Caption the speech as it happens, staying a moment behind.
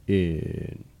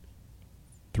In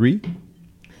 3,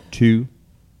 2,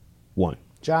 1.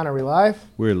 John, are we live?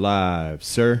 We're live,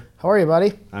 sir. How are you,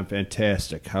 buddy? I'm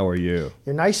fantastic. How are you?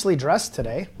 You're nicely dressed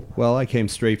today. Well, I came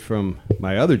straight from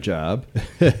my other job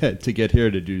to get here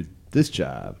to do this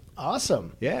job.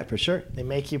 Awesome. Yeah, for sure. They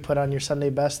make you put on your Sunday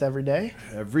best every day?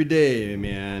 Every day,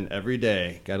 man. Every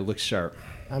day. Got to look sharp.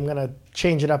 I'm going to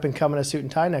change it up and come in a suit and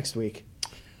tie next week.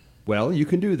 Well, you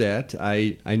can do that.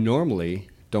 I normally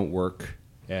don't work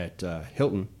at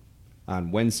Hilton on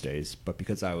Wednesdays, but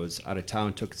because I was out of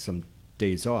town, took some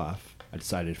days off, I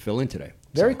decided to fill in today.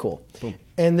 Very cool. Boom.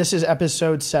 And this is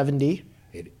episode 70.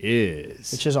 It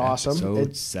is. Which is awesome.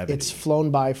 Episode 70. It's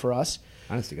flown by for us.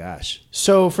 Honest to gosh.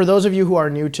 So for those of you who are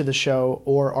new to the show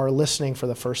or are listening for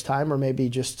the first time or maybe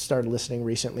just started listening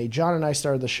recently, John and I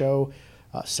started the show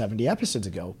 70 episodes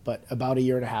ago, but about a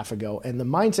year and a half ago. And the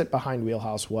mindset behind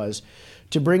Wheelhouse was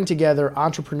to bring together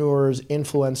entrepreneurs,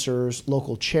 influencers,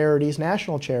 local charities,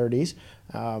 national charities,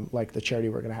 like the charity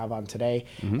we're going to have on today,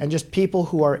 and just people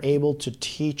who are able to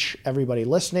teach everybody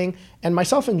listening, and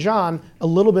myself and John, a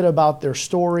little bit about their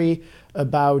story,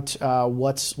 about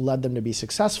what's led them to be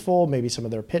successful, maybe some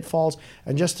of their pitfalls,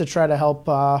 and just to try to help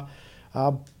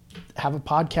have a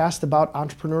podcast about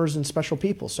entrepreneurs and special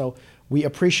people. So we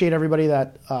appreciate everybody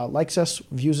that likes us,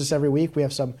 views us every week. We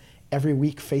have some every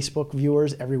week Facebook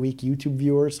viewers, every week YouTube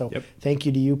viewers. So Thank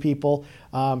you to you people.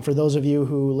 For those of you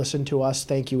who listen to us,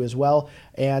 thank you as well.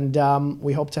 And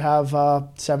we hope to have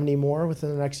 70 more within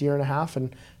the next year and a half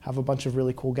and have a bunch of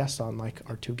really cool guests on, like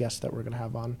our two guests that we're going to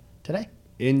have on today.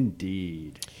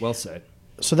 Indeed. Well said.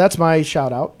 So that's my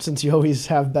shout out. Since you always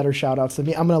have better shout outs than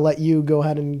me, I'm going to let you go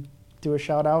ahead and do a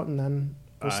shout out and then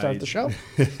we'll start the show.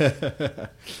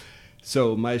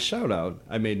 So my shout out,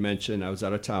 I made mention I was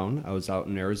out of town. I was out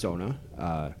in Arizona.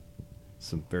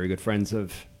 Some very good friends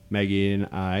of Maggie and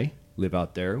I live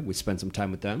out there. We spent some time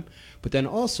with them. But then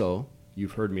also,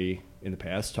 you've heard me in the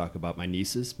past talk about my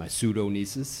nieces, my pseudo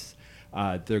nieces.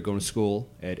 They're going to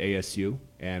school at ASU,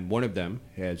 and one of them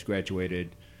has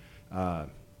graduated.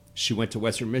 She went to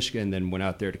Western Michigan, then went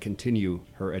out there to continue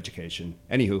her education.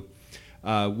 Anywho,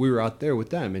 we were out there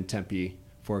with them in Tempe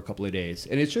for a couple of days,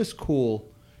 and it's just cool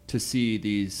to see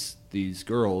these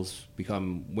girls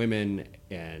become women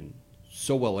and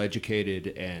so well educated,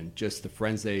 and just the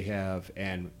friends they have,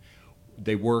 and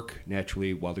they work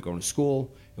naturally while they're going to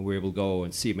school, and we're able to go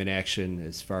and see them in action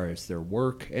as far as their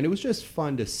work, and it was just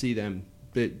fun to see them.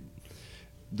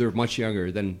 They're much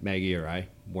younger than Maggie or I,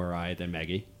 more I than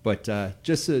Maggie, but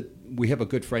we have a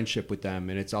good friendship with them,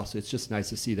 and it's just nice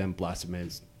to see them blossom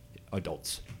as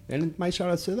adults. And my shout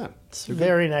outs to them. It's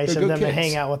very nice of them to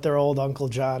hang out with their old Uncle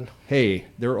John. Hey,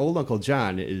 their old Uncle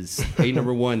John is a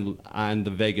number one on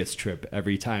the Vegas trip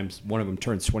every time one of them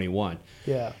turns 21.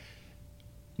 Yeah.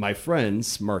 My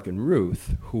friends, Mark and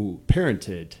Ruth, who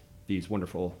parented these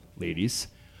wonderful ladies,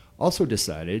 also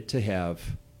decided to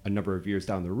have a number of years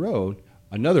down the road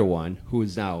another one who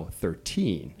is now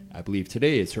 13. I believe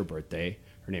today is her birthday.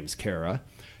 Her name is Kara.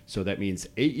 So that means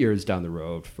 8 years down the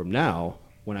road from now,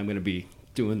 when I'm going to be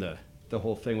doing the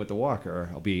whole thing with the walker,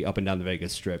 I'll be up and down the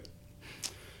Vegas Strip.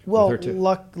 Well,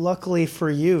 luckily for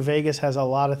you, Vegas has a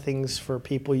lot of things for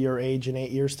people your age and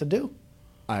 8 years to do.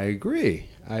 I agree.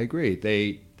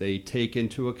 They take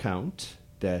into account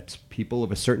that people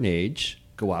of a certain age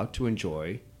go out to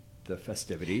enjoy the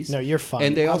festivities. No, you're fine.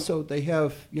 And they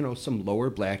have some lower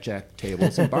blackjack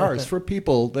tables and bars for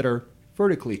people that are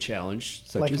vertically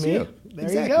challenged, such like as me. you. There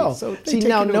exactly. you go. So see,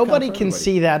 now nobody can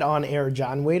see that on air,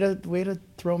 John. Way to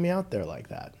throw me out there like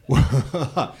that.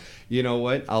 You know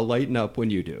what? I'll lighten up when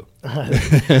you do.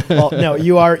 Well, no,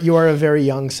 you are a very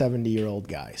young 70-year-old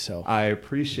guy. So I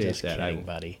appreciate just that. Kidding,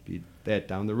 buddy. Beat that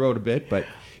down the road a bit, but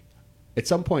at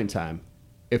some point in time,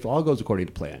 if all goes according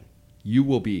to plan, you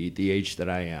will be the age that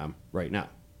I am right now.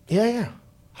 Yeah.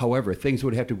 However, things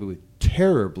would have to be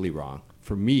terribly wrong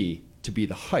for me to be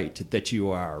the height that you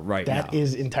are right now. That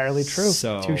is entirely true.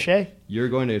 So touche. You're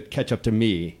going to catch up to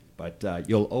me, but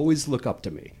you'll always look up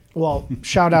to me. Well,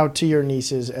 shout out to your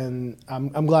nieces, and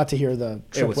I'm glad to hear the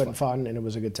trip went fun and it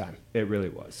was a good time. It really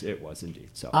was. It was indeed.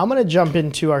 So I'm going to jump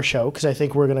into our show because I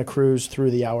think we're going to cruise through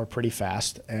the hour pretty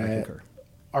fast. I concur.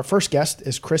 Our first guest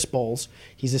is Chris Bowles.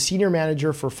 He's a senior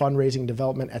manager for fundraising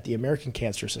development at the American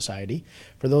Cancer Society.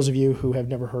 For those of you who have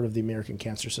never heard of the American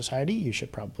Cancer Society, you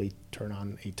should probably turn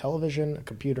on a television, a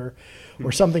computer,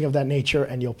 or something of that nature,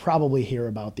 and you'll probably hear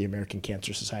about the American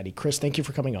Cancer Society. Chris, thank you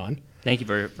for coming on. Thank you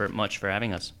very much for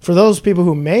having us. For those people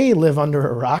who may live under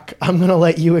a rock, I'm going to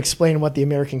let you explain what the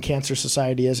American Cancer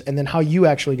Society is and then how you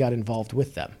actually got involved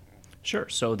with them. Sure.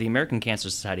 So the American Cancer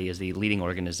Society is the leading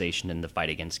organization in the fight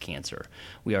against cancer.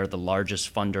 We are the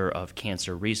largest funder of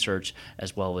cancer research,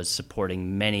 as well as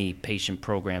supporting many patient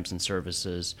programs and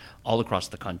services all across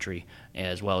the country,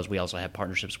 as well as we also have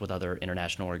partnerships with other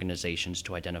international organizations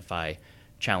to identify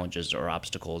challenges or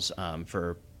obstacles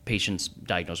for patients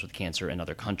diagnosed with cancer in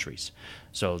other countries.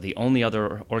 So the only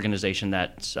other organization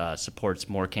that supports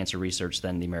more cancer research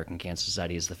than the American Cancer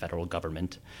Society is the federal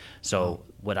government. So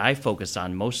what I focus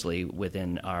on mostly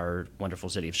within our wonderful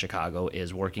city of Chicago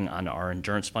is working on our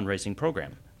endurance fundraising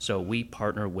program. So we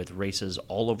partner with races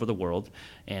all over the world,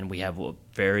 and we have a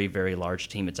very, very large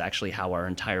team. It's actually how our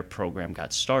entire program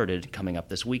got started coming up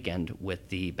this weekend with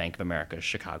the Bank of America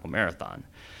Chicago Marathon.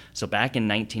 So back in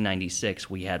 1996,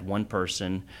 we had one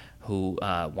person who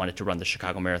wanted to run the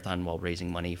Chicago Marathon while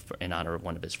raising money in honor of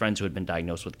one of his friends who had been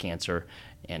diagnosed with cancer.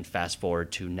 And fast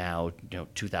forward to now,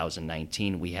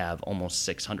 2019, we have almost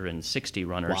 660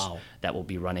 runners that will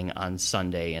be running on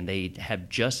Sunday, and they have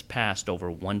just passed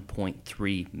over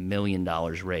 $1.3 million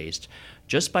raised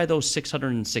just by those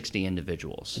 660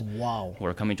 individuals. Wow. Who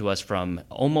are coming to us from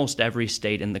almost every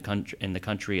state in the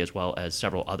country, as well as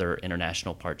several other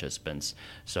international participants.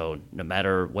 So no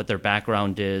matter what their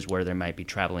background is, where they might be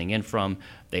traveling in from,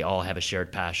 they all have a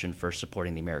shared passion for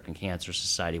supporting the American Cancer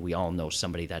Society. We all know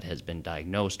somebody that has been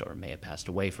diagnosed or may have passed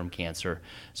away from cancer.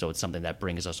 So it's something that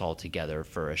brings us all together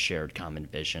for a shared common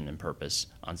vision and purpose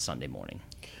on Sunday morning.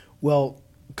 Well,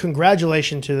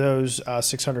 congratulations to those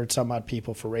 600 some odd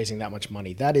people for raising that much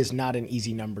money. That is not an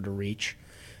easy number to reach.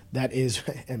 That is,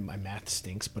 and my math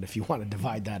stinks, but if you want to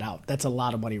divide that out, that's a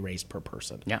lot of money raised per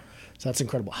person. Yeah. So that's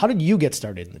incredible. How did you get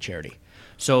started in the charity?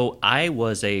 So I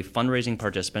was a fundraising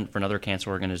participant for another cancer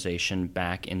organization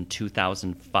back in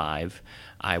 2005.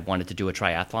 I wanted to do a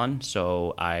triathlon,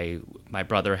 so my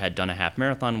brother had done a half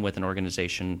marathon with an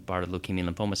organization, Barda Leukemia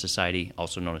and Lymphoma Society,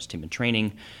 also known as Team in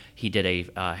Training. He did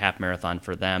a half marathon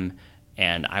for them,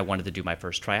 and I wanted to do my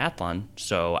first triathlon.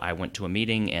 So I went to a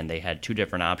meeting, and they had two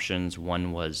different options.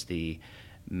 One was the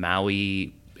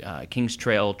Maui Kings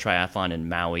Trail Triathlon in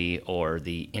Maui or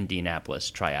the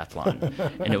Indianapolis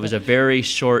Triathlon. And it was a very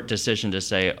short decision to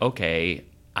say, okay,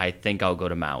 I think I'll go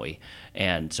to Maui.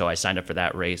 And so I signed up for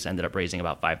that race, ended up raising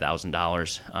about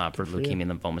 $5,000 for Leukemia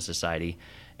and Lymphoma Society.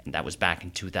 And that was back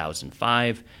in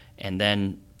 2005. And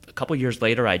then a couple years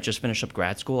later, I just finished up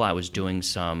grad school. I was doing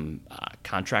some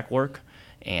contract work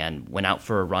and went out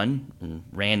for a run and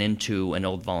ran into an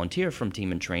old volunteer from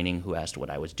Team in Training who asked what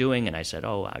I was doing. And I said,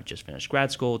 I just finished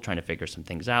grad school, trying to figure some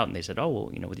things out. And they said, well,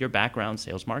 with your background,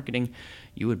 sales marketing,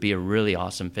 you would be a really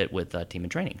awesome fit with Team in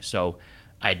Training. So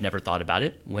I had never thought about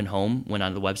it, went home, went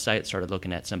on the website, started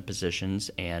looking at some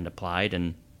positions and applied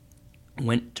and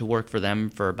went to work for them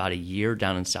for about a year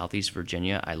down in Southeast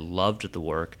Virginia. I loved the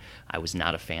work. I was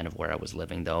not a fan of where I was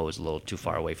living, though. It was a little too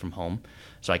far away from home.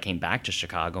 So I came back to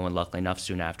Chicago, and luckily enough,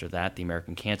 soon after that, the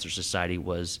American Cancer Society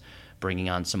was bringing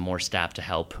on some more staff to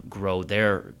help grow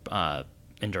their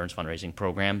endurance fundraising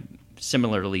program,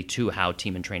 similarly to how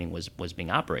Team in Training was being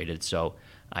operated. So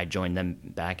I joined them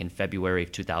back in February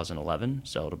of 2011,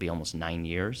 so it'll be almost 9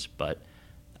 years. But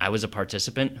I was a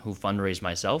participant who fundraised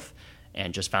myself,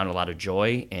 and just found a lot of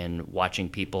joy in watching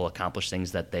people accomplish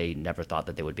things that they never thought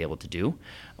that they would be able to do,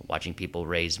 watching people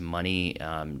raise money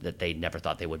that they never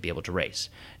thought they would be able to raise,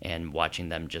 and watching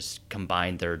them just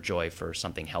combine their joy for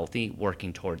something healthy,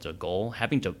 working towards a goal,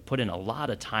 having to put in a lot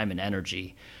of time and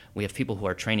energy. We have people who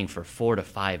are training for 4 to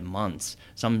 5 months,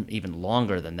 some even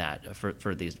longer than that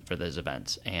for these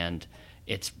events, and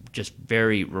it's just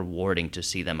very rewarding to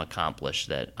see them accomplish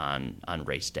that on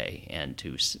race day, and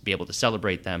to be able to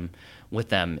celebrate them with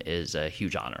them is a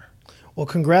huge honor. Well,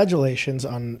 congratulations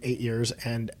on 8 years,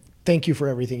 and thank you for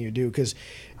everything you do, because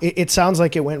it sounds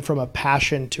like it went from a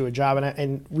passion to a job,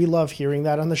 and we love hearing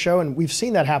that on the show, and we've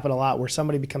seen that happen a lot where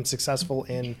somebody becomes successful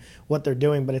in what they're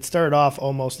doing, but it started off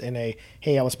almost in a,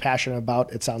 hey, I was passionate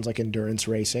about, it sounds like endurance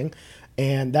racing,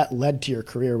 and that led to your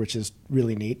career, which is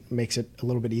really neat. Makes it a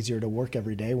little bit easier to work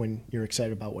every day when you're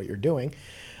excited about what you're doing.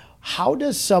 How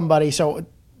does somebody, so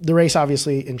the race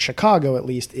obviously in Chicago at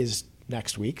least is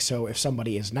next week. So if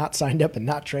somebody is not signed up and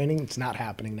not training, it's not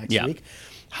happening next week.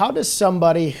 How does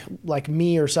somebody like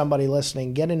me or somebody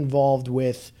listening get involved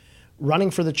with running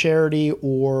for the charity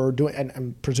or doing, and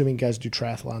I'm presuming you guys do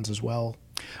triathlons as well?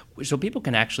 So people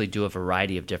can actually do a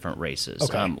variety of different races.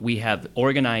 Okay. We have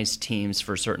organized teams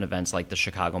for certain events like the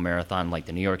Chicago Marathon, like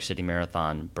the New York City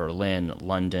Marathon, Berlin,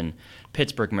 London,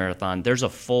 Pittsburgh Marathon. There's a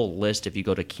full list. If you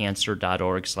go to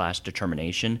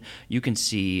cancer.org/determination, you can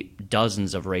see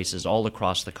dozens of races all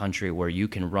across the country where you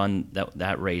can run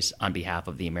that race on behalf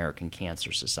of the American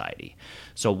Cancer Society.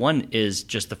 So one is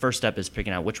just the first step is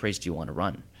picking out which race do you want to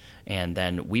run. And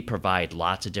then we provide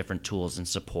lots of different tools and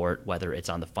support, whether it's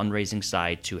on the fundraising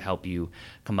side to help you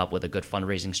come up with a good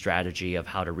fundraising strategy of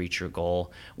how to reach your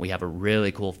goal. We have a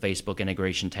really cool Facebook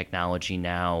integration technology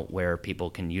now where people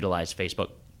can utilize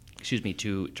Facebook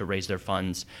to raise their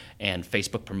funds, and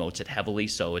Facebook promotes it heavily.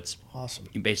 So it's awesome.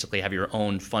 You basically have your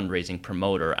own fundraising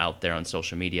promoter out there on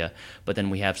social media. But then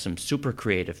we have some super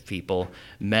creative people.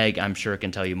 Meg, I'm sure,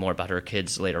 can tell you more about her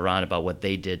kids later on about what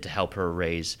they did to help her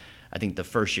raise. I think the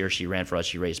first year she ran for us,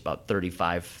 she raised about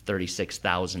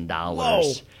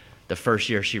 $36,000. The first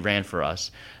year she ran for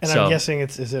us. And I'm guessing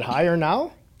is it higher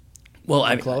now? Well,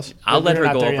 I'll let her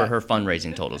go over yet. her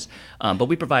fundraising totals. But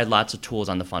we provide lots of tools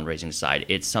on the fundraising side.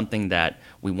 It's something that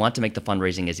we want to make the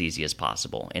fundraising as easy as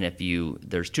possible. And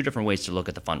there's two different ways to look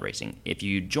at the fundraising. If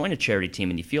you join a charity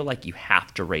team and you feel like you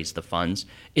have to raise the funds,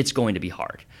 it's going to be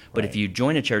hard. But if you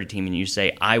join a charity team and you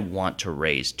say, I want to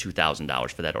raise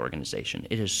 $2,000 for that organization,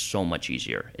 it is so much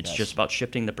easier. It's just about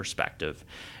shifting the perspective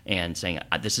and saying,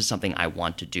 this is something I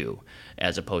want to do,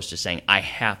 as opposed to saying, I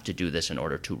have to do this in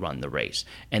order to run the race.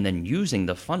 And then using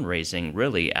the fundraising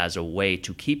really as a way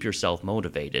to keep yourself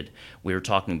motivated. We were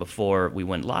talking before we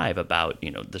went live about,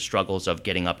 the struggles of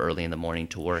getting up early in the morning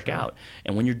to work out.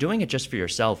 And when you're doing it just for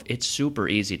yourself, it's super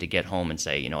easy to get home and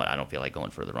say, you know what, I don't feel like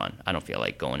going for the run. I don't feel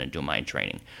like going and doing my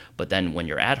training. But then when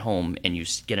you're at home and you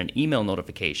get an email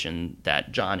notification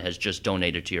that John has just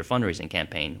donated to your fundraising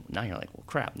campaign, now you're like, well,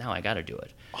 crap, now I got to do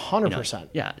it. 100%.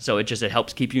 Yeah, so it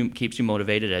helps keeps you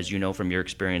motivated, as you know from your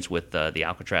experience with the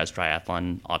Alcatraz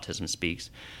Triathlon, Autism Speaks.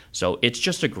 So it's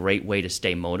just a great way to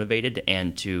stay motivated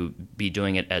and to be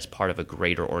doing it as part of a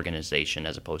greater organization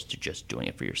as opposed to just doing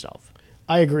it for yourself.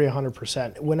 I agree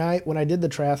 100%. When I did the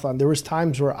triathlon, there was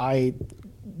times where I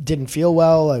didn't feel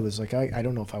well. I was like, I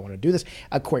don't know if I want to do this.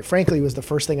 Quite frankly, it was the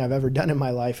first thing I've ever done in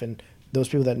my life, and those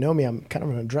people that know me, I'm kind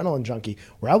of an adrenaline junkie,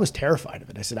 where I was terrified of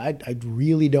it. I said, I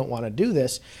really don't want to do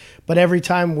this. But every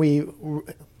time we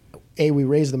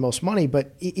raised the most money,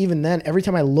 but even then, every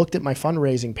time I looked at my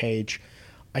fundraising page,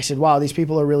 I said, wow, these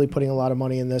people are really putting a lot of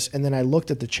money in this. And then I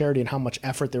looked at the charity and how much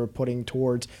effort they were putting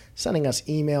towards sending us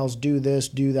emails, do this,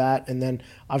 do that. And then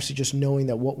obviously just knowing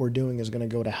that what we're doing is going to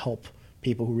go to help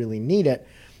people who really need it.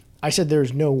 I said,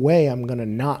 there's no way I'm going to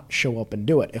not show up and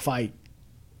do it. If I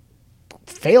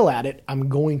fail at it, I'm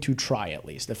going to try at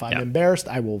least. If I'm embarrassed,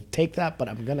 I will take that, but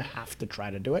I'm going to have to try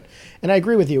to do it. And I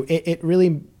agree with you. It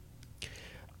really,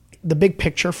 the big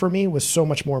picture for me was so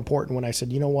much more important when I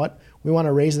said, you know what, we want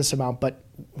to raise this amount, but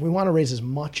we want to raise as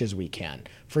much as we can.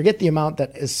 Forget the amount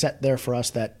that is set there for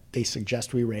us that they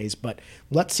suggest we raise, but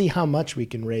let's see how much we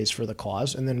can raise for the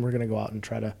cause, and then we're going to go out and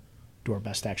try to do our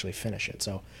best to actually finish it.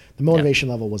 So the motivation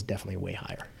level was definitely way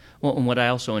higher. Well, and what I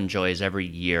also enjoy is every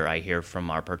year I hear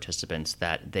from our participants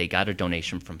that they got a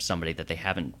donation from somebody that they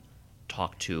haven't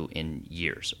talked to in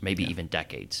years, maybe even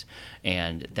decades,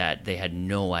 and that they had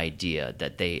no idea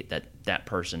that that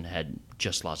person had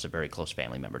just lost a very close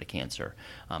family member to cancer.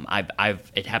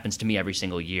 It happens to me every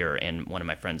single year, and one of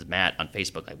my friends, Matt, on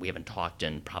Facebook, we haven't talked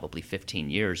in probably 15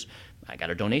 years. I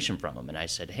got a donation from him, and I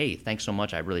said, "Hey, thanks so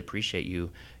much. I really appreciate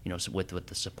you, with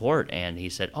the support." And he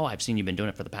said, "Oh, I've seen you've been doing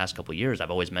it for the past couple of years.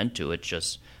 I've always meant to. It's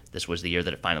just this was the year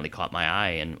that it finally caught my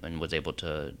eye and was able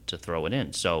to throw it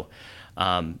in." So,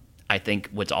 I think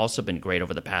what's also been great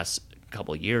over the past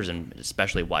couple of years, and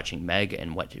especially watching Meg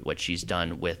and what she's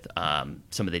done with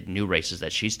some of the new races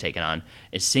that she's taken on,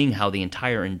 is seeing how the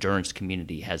entire endurance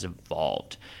community has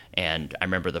evolved. And I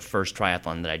remember the first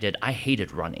triathlon that I did, I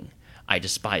hated running. I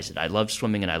despised it. I loved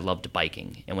swimming and I loved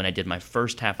biking. And when I did my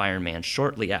first half Ironman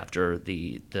shortly after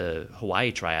the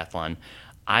Hawaii triathlon,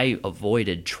 I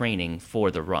avoided training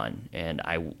for the run, and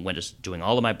I went to doing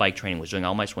all of my bike training, was doing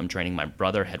all my swim training. My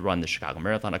brother had run the Chicago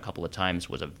Marathon a couple of times,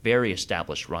 was a very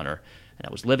established runner, and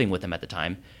I was living with him at the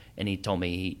time, and he told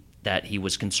me that he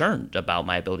was concerned about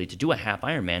my ability to do a half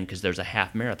Ironman because there's a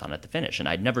half marathon at the finish, and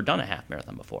I'd never done a half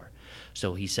marathon before.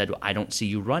 So he said, "I don't see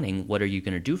you running. What are you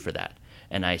going to do for that?"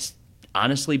 And I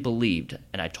honestly believed,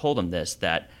 and I told him this,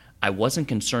 that I wasn't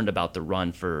concerned about the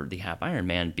run for the half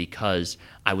Ironman because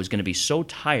I was going to be so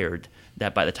tired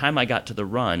that by the time I got to the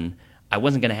run, I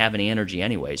wasn't going to have any energy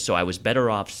anyway. So I was better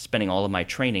off spending all of my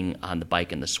training on the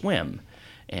bike and the swim.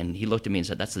 And he looked at me and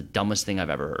said, "That's the dumbest thing I've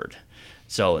ever heard."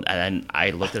 So, and then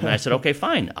I looked at him and I said, okay,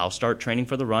 fine, I'll start training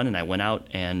for the run. And I went out,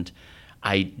 and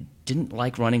I didn't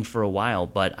like running for a while,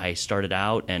 but I started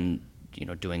out and,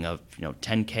 doing a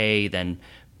 10K, then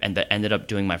ended up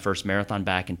doing my first marathon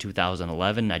back in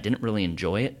 2011. I didn't really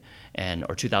enjoy it,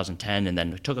 or 2010, and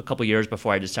then it took a couple years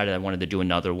before I decided I wanted to do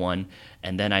another one.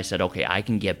 And then I said, okay, I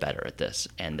can get better at this.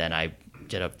 And then I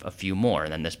did a few more.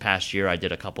 And then this past year I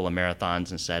did a couple of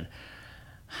marathons and said,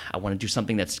 I want to do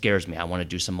something that scares me. I want to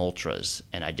do some ultras.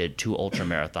 And I did 2 ultra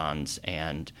marathons,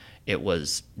 and it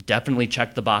was definitely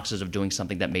checked the boxes of doing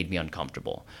something that made me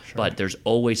uncomfortable. Sure. But there's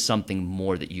always something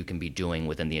more that you can be doing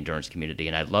within the endurance community.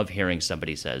 And I love hearing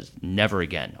somebody says, never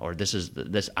again, or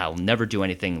this, I'll never do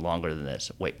anything longer than this.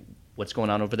 Wait, what's going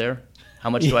on over there? How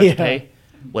much do I have to pay?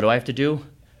 What do I have to do?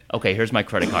 Okay, here's my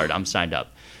credit card. I'm signed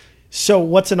up. So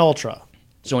what's an ultra?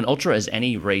 So an ultra is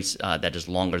any race that is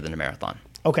longer than a marathon.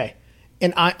 Okay.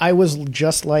 And I was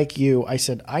just like you. I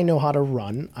said, I know how to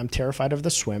run. I'm terrified of the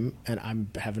swim, and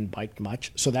I haven't biked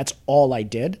much. So that's all I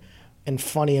did. And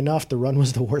funny enough, the run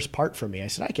was the worst part for me. I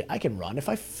said, I can run. If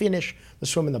I finish the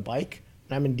swim and the bike,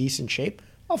 and I'm in decent shape,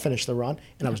 I'll finish the run.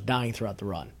 And I was dying throughout the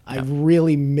run. I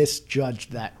really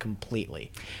misjudged that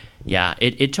completely. Yeah,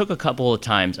 it took a couple of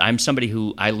times. I'm somebody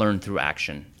who I learned through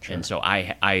action. Sure. And so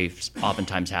I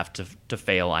oftentimes have to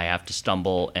fail. I have to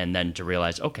stumble, and then to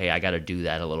realize, okay, I got to do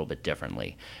that a little bit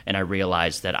differently. And I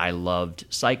realized that I loved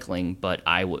cycling, but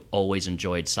I always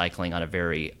enjoyed cycling on a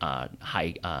very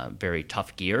very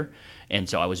tough gear. And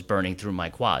so I was burning through my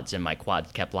quads, and my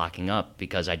quads kept locking up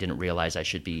because I didn't realize I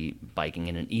should be biking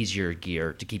in an easier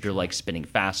gear to keep your legs spinning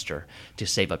faster to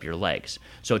save up your legs.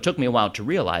 So it took me a while to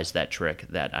realize that trick,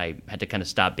 that I had to kind of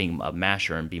stop being a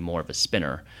masher and be more of a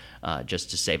spinner, just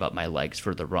to save up my legs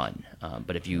for the run.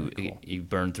 But if you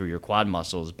burn through your quad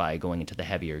muscles by going into the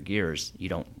heavier gears, you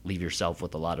don't leave yourself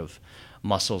with a lot of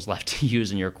muscles left to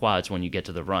use in your quads when you get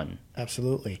to the run.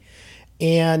 Absolutely.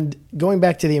 And going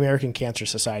back to the American Cancer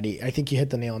Society, I think you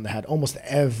hit the nail on the head. Almost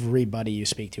everybody you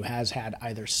speak to has had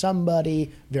either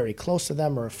somebody very close to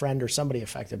them or a friend or somebody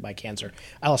affected by cancer.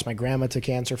 I lost my grandma to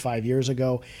cancer 5 years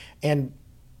ago. And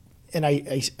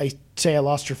I say I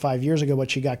lost her 5 years ago, but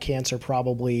she got cancer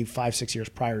probably 5-6 years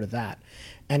prior to that.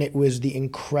 And it was the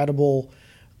incredible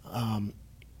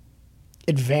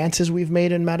advances we've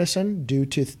made in medicine due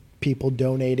to people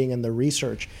donating and the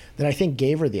research that I think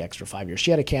gave her the extra 5 years.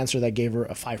 She had a cancer that gave her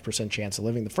a 5% chance of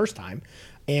living the first time.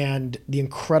 And the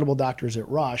incredible doctors at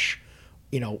Rush,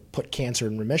 put cancer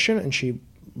in remission, and she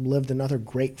lived another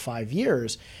great 5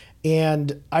 years.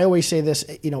 And I always say this,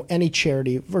 any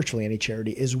charity, virtually any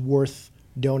charity, is worth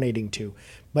donating to.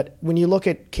 But when you look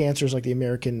at charities like the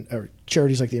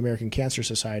American Cancer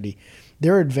Society,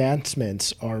 their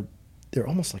advancements they're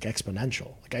almost like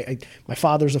exponential. Like my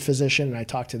father's a physician, and I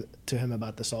talk to him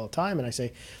about this all the time. And I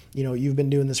say, you've been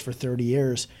doing this for 30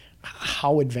 years.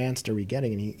 How advanced are we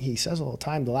getting? And he says all the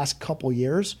time, the last couple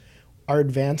years, our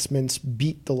advancements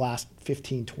beat the last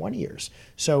 15, 20 years.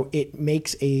 So it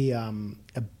makes a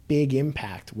big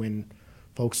impact when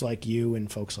folks like you and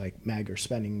folks like Meg are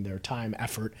spending their time,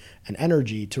 effort, and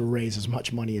energy to raise as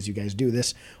much money as you guys do.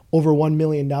 This over $1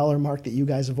 million mark that you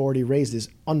guys have already raised is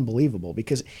unbelievable,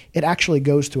 because it actually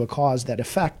goes to a cause that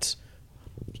affects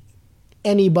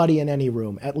anybody in any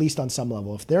room, at least on some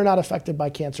level. If they're not affected by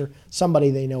cancer, somebody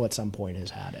they know at some point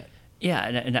has had it. Yeah,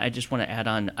 and I just want to add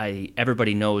on,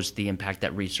 everybody knows the impact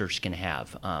that research can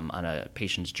have on a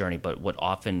patient's journey, but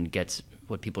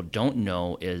what people don't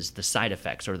know is the side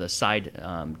effects or the side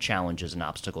challenges and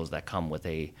obstacles that come with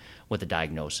a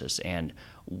diagnosis. And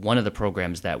one of the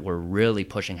programs that we're really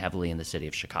pushing heavily in the city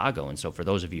of Chicago, and so for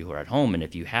those of you who are at home, and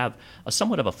if you have a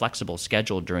somewhat of a flexible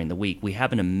schedule during the week, we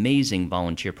have an amazing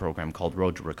volunteer program called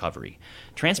Road to Recovery.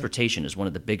 Transportation is one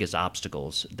of the biggest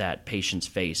obstacles that patients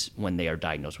face when they are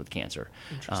diagnosed with cancer,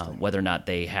 whether or not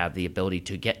they have the ability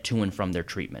to get to and from their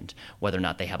treatment, whether or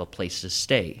not they have a place to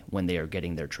stay when they are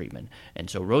getting their treatment. And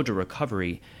so Road to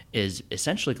Recovery is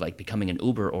essentially like becoming an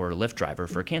Uber or a Lyft driver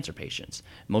for cancer patients.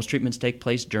 Most treatments take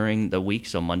place during the week,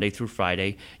 so Monday through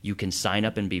Friday. You can sign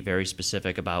up and be very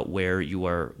specific about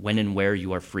when and where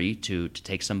you are free to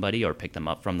take somebody or pick them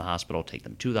up from the hospital, take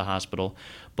them to the hospital.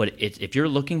 But if you're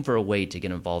looking for a way to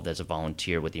get involved as a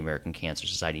volunteer with the American Cancer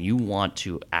Society, you want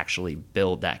to actually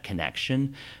build that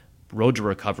connection, Road to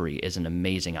Recovery is an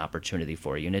amazing opportunity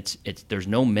for you, and there's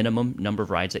no minimum number of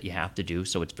rides that you have to do,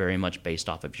 so it's very much based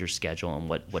off of your schedule and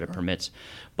what it permits.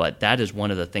 But that is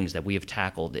one of the things that we have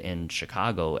tackled in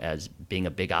Chicago as being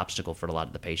a big obstacle for a lot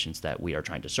of the patients that we are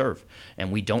trying to serve,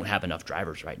 and we don't have enough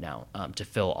drivers right now to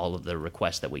fill all of the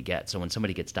requests that we get. So when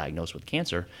somebody gets diagnosed with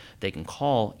cancer, they can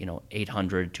call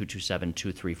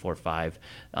 800-227-2345,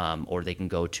 or they can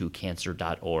go to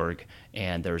cancer.org,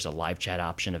 and there's a live chat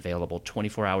option available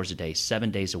 24 hours a day,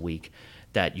 7 days a week,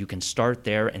 that you can start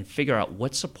there and figure out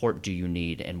what support do you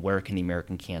need and where can the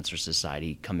American Cancer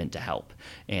Society come in to help.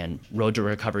 And Road to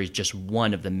Recovery is just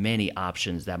one of the many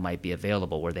options that might be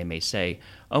available, where they may say,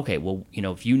 okay, well,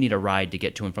 if you need a ride to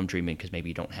get to and from treatment because maybe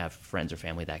you don't have friends or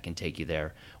family that can take you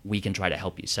there, we can try to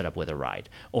help you set up with a ride.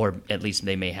 Or at least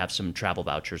they may have some travel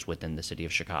vouchers within the city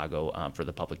of Chicago for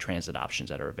the public transit options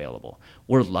that are available.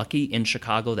 We're lucky in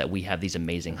Chicago that we have these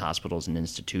amazing hospitals and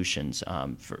institutions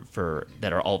for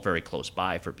that are all very close by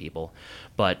for people,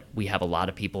 but we have a lot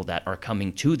of people that are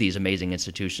coming to these amazing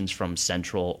institutions from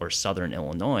central or southern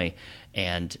Illinois,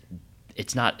 and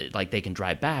it's not like they can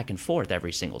drive back and forth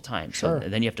every single time. So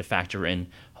then you have to factor in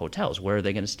hotels. Where are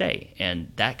they going to stay?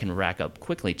 And that can rack up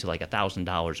quickly to like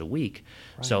 $1,000 a week.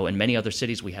 Right. So in many other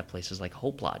cities, we have places like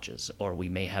Hope Lodges, or we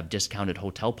may have discounted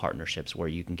hotel partnerships where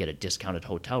you can get a discounted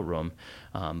hotel room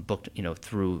booked,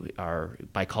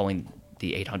 by calling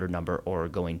the 800 number or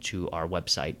going to our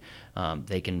website.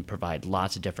 They can provide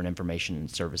lots of different information and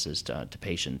services to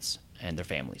patients and their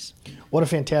families. What a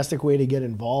fantastic way to get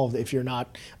involved if you're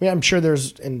not, I'm sure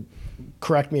there's, and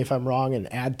correct me if I'm wrong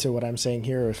and add to what I'm saying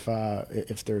here if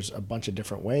there's a bunch of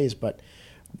different ways, but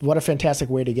what a fantastic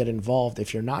way to get involved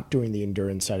if you're not doing the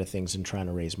endurance side of things and trying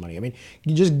to raise money.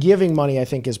 Just giving money, I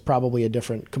think, is probably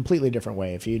completely different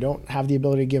way. If you don't have the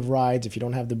ability to give rides, if you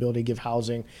don't have the ability to give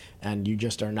housing, and you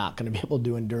just are not going to be able to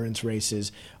do endurance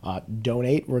races,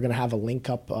 donate. We're going to have a link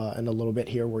up in a little bit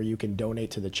here where you can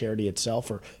donate to the charity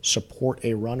itself or support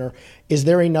a runner. Is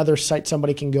there another site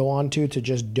somebody can go on to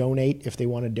just donate if they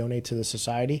want to donate to the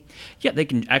society? Yeah, they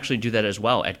can actually do that as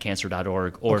well at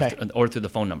cancer.org or through the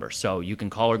phone number. So you can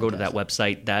call or go to that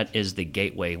website. That is the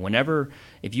gateway.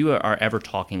 If you are ever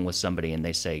talking with somebody and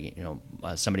they say,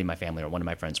 somebody in my family or one of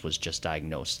my friends was just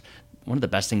diagnosed, one of the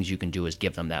best things you can do is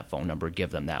give them that phone number,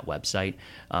 give them that website.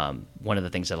 One of the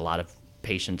things that a lot of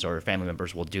patients or family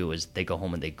members will do is they go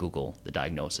home and they Google the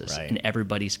diagnosis. Right. And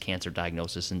everybody's cancer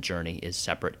diagnosis and journey is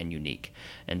separate and unique.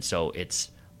 And so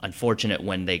it's unfortunate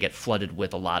when they get flooded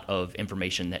with a lot of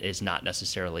information that is not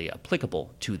necessarily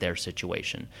applicable to their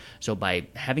situation. So by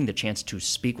having the chance to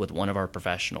speak with one of our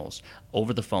professionals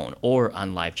over the phone or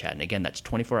on live chat, and again, that's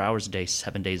 24 hours a day,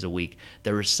 7 days a week,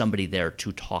 there is somebody there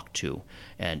to talk to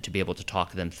and to be able to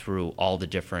talk them through all the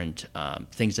different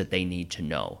things that they need to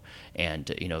know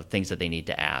and things that they need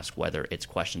to ask, whether it's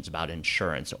questions about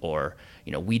insurance or,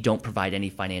 we don't provide any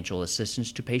financial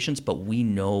assistance to patients, but we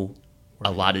know a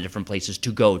lot of different places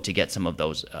to go to get some of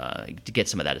those, to get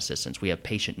some of that assistance. We have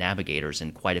patient navigators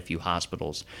in quite a few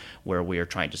hospitals where we are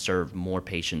trying to serve more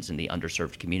patients in the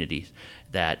underserved communities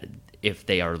that if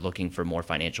they are looking for more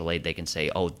financial aid, they can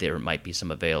say, oh, there might be some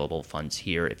available funds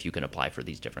here if you can apply for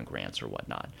these different grants or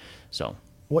whatnot. So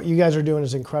what you guys are doing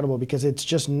is incredible because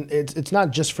it's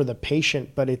not just for the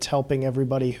patient, but it's helping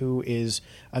everybody who is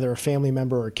either a family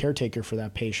member or a caretaker for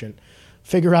that patient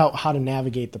figure out how to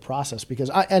navigate the process. Because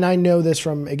I know this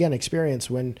from, again, experience.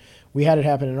 When we had it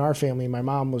happen in our family, my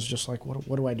mom was just like, what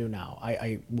do I do now?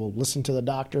 I will listen to the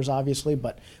doctors, obviously,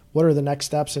 but what are the next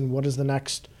steps and what does the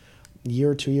next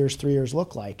year, 2 years, 3 years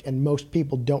look like? And most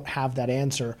people don't have that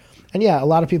answer. And yeah, a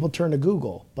lot of people turn to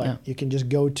Google, but you can just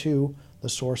go to the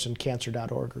source in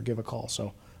cancer.org or give a call.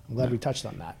 So I'm glad we touched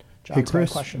on that. John's hey,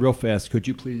 Chris, real fast, could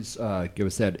you please give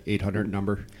us that 800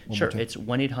 number? Sure. It's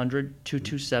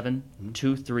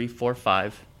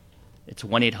 1-800-227-2345. It's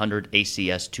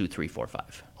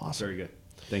 1-800-ACS-2345. Awesome. Very good.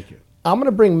 Thank you. I'm going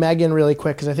to bring Meg in really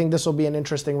quick because I think this will be an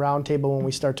interesting roundtable when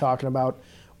we start talking about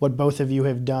what both of you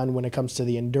have done when it comes to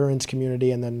the endurance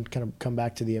community and then kind of come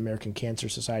back to the American Cancer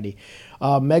Society.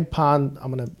 Meg Pond,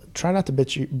 I'm going to try not to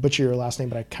butcher your last name,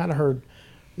 but I kind of heard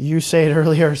you say it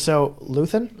earlier. So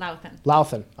Luthen?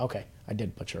 Louthen. Okay. I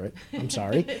did butcher it. I'm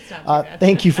sorry. It's not too bad.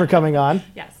 Thank you for coming on.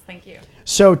 Yes, thank you.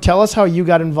 So tell us how you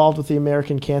got involved with the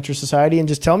American Cancer Society and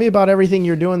just tell me about everything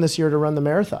you're doing this year to run the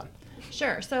marathon.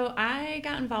 Sure. So I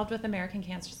got involved with American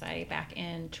Cancer Society back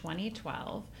in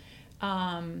 2012.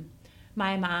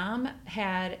 My mom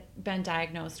had been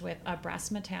diagnosed with a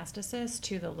breast metastasis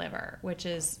to the liver, which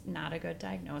is not a good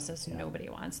diagnosis. Yeah. Nobody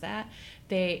wants that.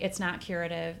 It's not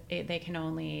curative. They can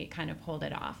only kind of hold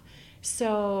it off.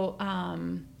 So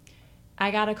I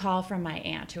got a call from my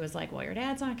aunt who was like, well, your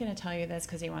dad's not going to tell you this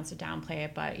because he wants to downplay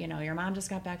it, but your mom just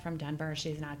got back from Denver.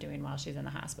 She's not doing well. She's in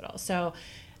the hospital. So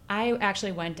I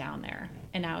actually went down there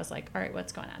and I was like, all right,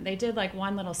 what's going on? They did like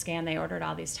one little scan. They ordered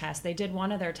all these tests. They did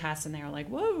one of their tests and they were like,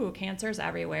 whoa, cancer's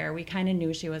everywhere. We kind of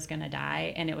knew she was going to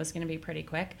die and it was going to be pretty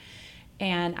quick.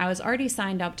 And I was already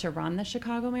signed up to run the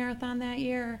Chicago Marathon that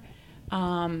year.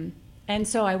 And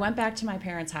so I went back to my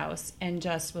parents' house and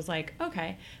just was like,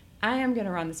 okay, I am going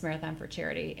to run this marathon for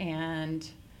charity. And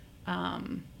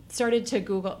started to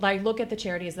Google, like look at the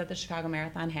charities that the Chicago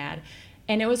Marathon had.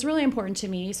 And it was really important to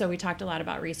me. So we talked a lot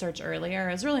about research earlier.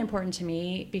 It was really important to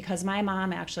me because my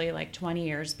mom actually, like 20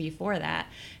 years before that,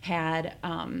 had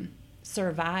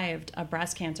survived a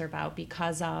breast cancer bout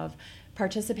because of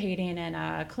participating in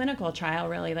a clinical trial,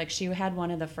 really. Like she had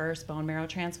one of the first bone marrow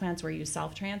transplants where you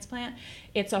self-transplant.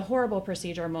 It's a horrible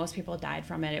procedure. Most people died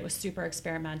from it. It was super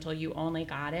experimental. You only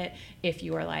got it if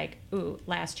you were like, ooh,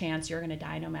 last chance, you're going to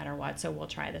die no matter what, so we'll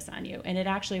try this on you. And it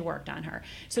actually worked on her.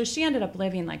 So she ended up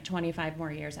living like 25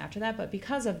 more years after that. But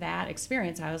because of that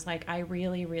experience, I was like, I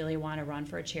really, really want to run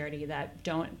for a charity that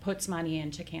puts money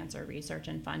into cancer research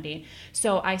and funding.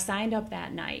 So I signed up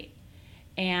that night.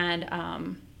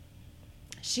 And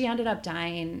she ended up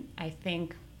dying, I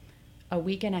think, a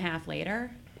week and a half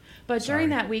later. But during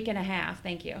that week and a half,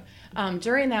 thank you.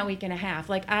 During that week and a half,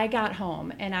 like I got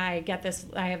home and I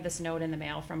have this note in the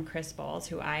mail from Chris Bowles,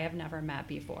 who I have never met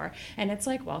before. And it's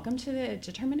like, welcome to the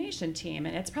determination team.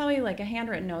 And it's probably like a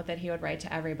handwritten note that he would write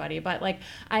to everybody. But like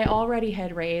I already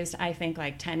had raised, I think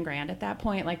like 10 grand at that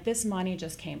point. Like this money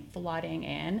just came flooding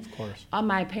in. Of course.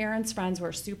 My parents' friends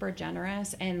were super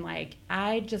generous. And like,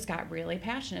 I just got really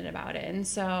passionate about it. And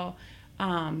so,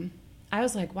 I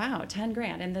was like, wow, 10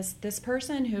 grand. And this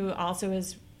person who also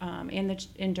is in the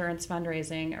endurance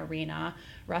fundraising arena,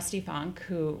 Rusty Funk,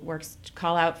 who works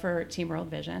Call Out for Team World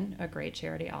Vision, a great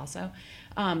charity also,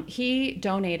 he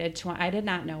donated, I did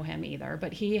not know him either,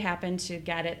 but he happened to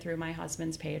get it through my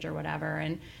husband's page or whatever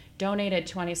and donated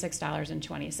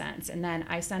 $26.20. And then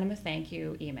I sent him a thank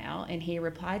you email and he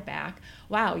replied back,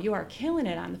 wow, you are killing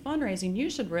it on the fundraising. You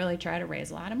should really try to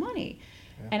raise a lot of money.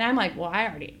 And I'm like, well, I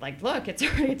already, like, look, it's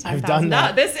already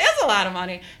 $10,000. This is a lot of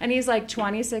money. And he's like,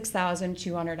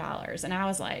 $26,200. And I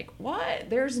was like, what?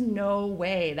 There's no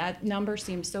way. That number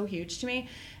seems so huge to me.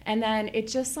 And then it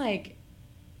just like,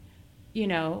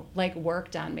 like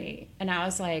worked on me. And I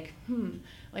was like,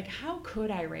 like, how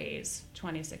could I raise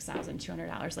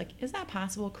 $26,200? Like, is that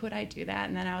possible? Could I do that?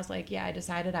 And then I was like, yeah, I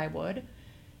decided I would.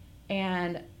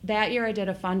 And that year I did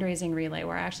a fundraising relay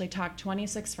where I actually talked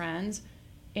 26 friends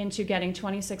into getting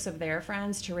 26 of their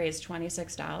friends to raise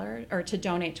 $26 or to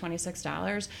donate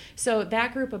 $26. So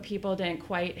that group of people didn't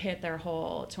quite hit their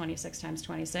whole 26 times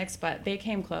 26, but they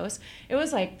came close. It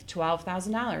was like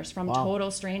 $12,000 from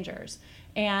total strangers.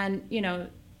 And,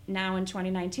 now in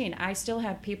 2019, I still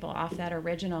have people off that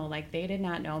original, like they did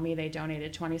not know me. They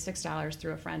donated $26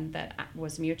 through a friend that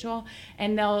was mutual,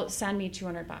 and they'll send me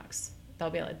 $200.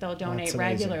 They'll donate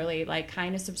regularly, like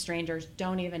kindness of strangers,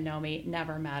 don't even know me,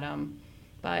 never met them.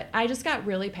 But I just got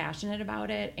really passionate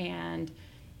about it, and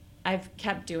I've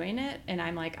kept doing it, and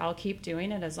I'm like, I'll keep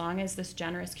doing it as long as this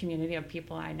generous community of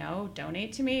people I know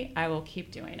donate to me. I will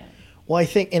keep doing it. Well, I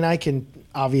think, and I can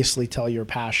obviously tell your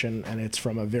passion, and it's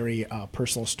from a very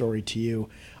personal story to you.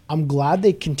 I'm glad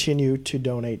they continue to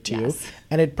donate to you,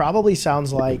 and it probably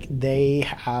sounds like they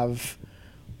have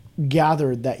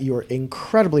gathered that you're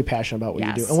incredibly passionate about what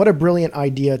you do. And what a brilliant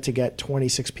idea to get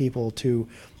 26 people to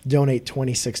donate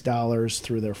 $26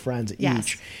 through their friends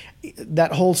each.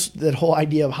 That whole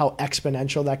idea of how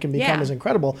exponential that can become is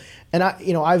incredible. And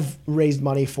I've raised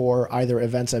money for either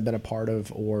events I've been a part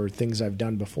of or things I've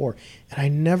done before, and I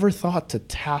never thought to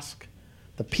task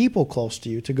the people close to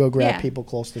you to go grab people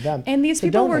close to them. And these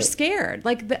people were scared.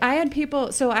 Like I had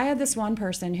people. So I had this one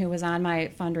person who was on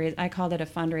my fundraising. I called it a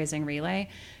fundraising relay.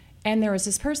 And there was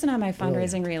this person on my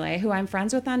fundraising relay who I'm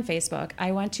friends with on Facebook.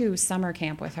 I went to summer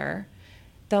camp with her.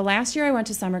 The last year I went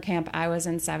to summer camp, I was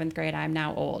in 7th grade. I'm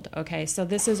now old, okay? So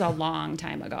this is a long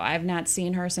time ago. I've not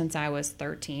seen her since I was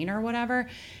 13 or whatever.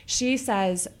 She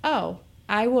says, I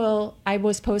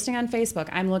was posting on Facebook,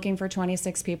 I'm looking for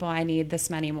 26 people. I need this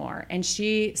many more. And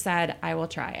she said, I will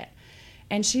try it.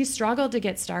 And she struggled to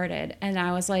get started. And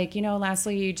I was like,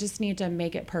 Leslie, you just need to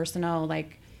make it personal.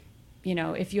 Like,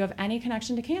 if you have any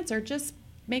connection to cancer, just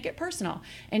make it personal.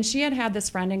 And she had this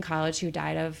friend in college who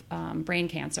died of brain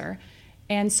cancer.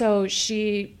 And so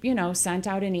she, sent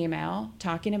out an email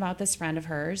talking about this friend of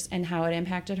hers and how it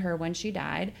impacted her when she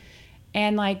died.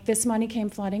 And like this money came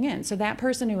flooding in. So that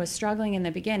person who was struggling in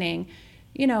the beginning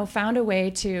found a way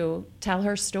to tell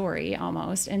her story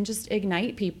almost and just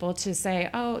ignite people to say,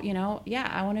 oh, yeah,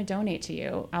 I want to donate to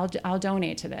you. I'll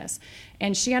donate to this.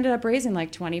 And she ended up raising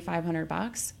like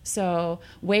 $2,500. So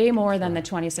way more than the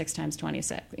 26 times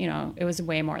 26, it was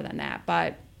way more than that.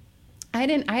 But I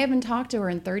haven't talked to her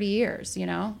in 30 years,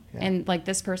 and like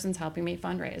this person's helping me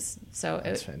fundraise. So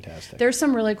that's fantastic. There's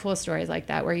some really cool stories like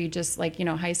that where you just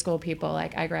high school people,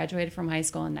 like I graduated from high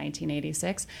school in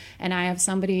 1986 and I have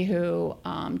somebody who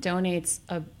donates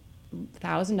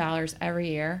 $1,000 every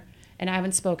year and I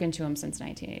haven't spoken to him since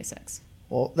 1986.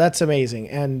 Well, that's amazing.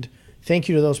 And thank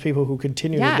you to those people who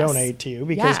continue to donate to you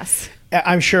because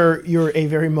I'm sure you're a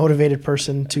very motivated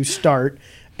person to start.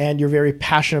 And you're very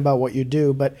passionate about what you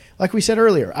do. But like we said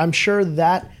earlier, I'm sure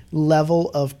that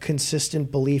level of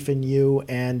consistent belief in you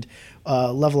and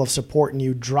level of support in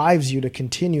you drives you to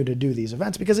continue to do these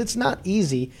events because it's not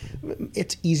easy.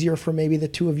 It's easier for maybe the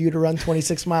two of you to run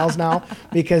 26 miles now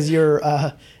because you're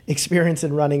experienced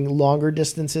in running longer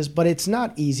distances, but it's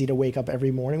not easy to wake up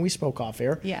every morning. We spoke off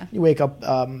air. Yeah. You wake up,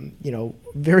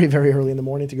 very, very early in the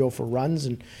morning to go for runs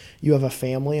and you have a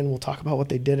family and we'll talk about what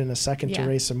they did in a second to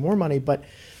raise some more money. But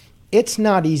it's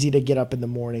not easy to get up in the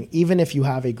morning, even if you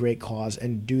have a great cause,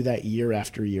 and do that year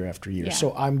after year after year. Yeah.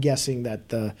 So I'm guessing that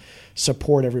the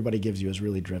support everybody gives you has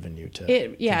really driven you to.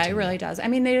 It really does. I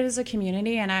mean, it is a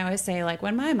community, and I always say, like,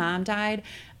 when my mom died,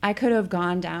 I could have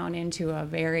gone down into a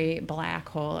very black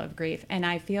hole of grief, and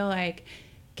I feel like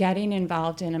getting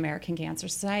involved in American Cancer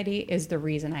Society is the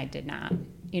reason I did not.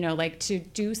 To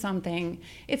do something.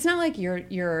 It's not like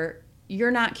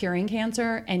you're not curing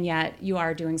cancer, and yet you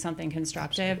are doing something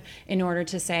constructive in order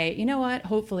to say, you know what,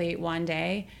 hopefully one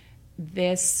day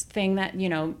this thing that,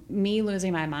 me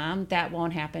losing my mom, that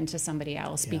won't happen to somebody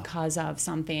else because of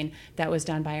something that was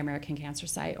done by American Cancer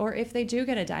Society. Or if they do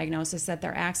get a diagnosis, that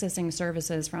they're accessing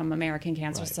services from American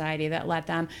Cancer Society that let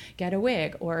them get a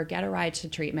wig or get a ride to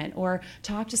treatment or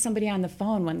talk to somebody on the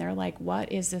phone when they're like,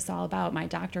 what is this all about? My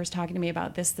doctor is talking to me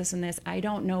about this, this, and this. I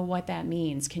don't know what that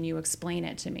means. Can you explain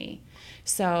it to me?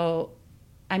 So,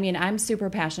 I mean, I'm super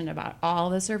passionate about all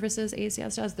the services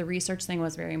ACS does. The research thing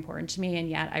was very important to me, and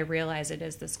yet I realize it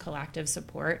is this collective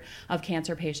support of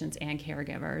cancer patients and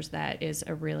caregivers that is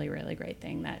a really, really great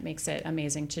thing that makes it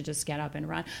amazing to just get up and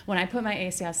run. When I put my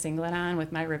ACS singlet on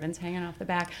with my ribbons hanging off the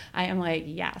back, I am like,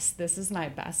 yes, this is my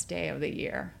best day of the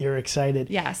year. You're excited.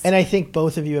 Yes. And I think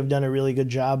both of you have done a really good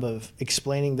job of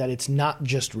explaining that it's not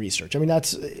just research. I mean,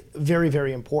 that's very,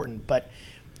 very important, but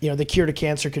the cure to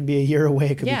cancer could be a year away,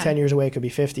 it could be 10 years away, it could be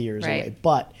 50 years away.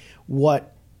 But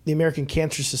what the American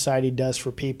Cancer Society does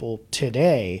for people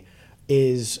today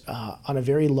is on a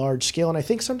very large scale. And I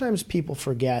think sometimes people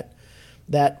forget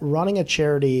that running a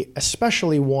charity,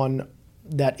 especially one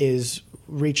that is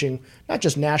reaching not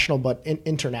just national but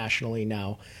internationally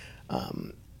now,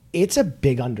 it's a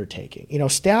big undertaking.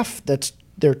 Staff that's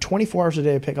there 24 hours a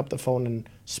day to pick up the phone and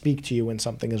speak to you when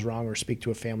something is wrong or speak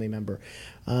to a family member.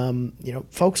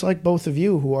 Folks like both of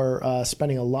you who are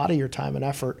spending a lot of your time and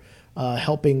effort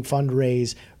helping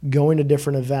fundraise, going to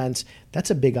different events, that's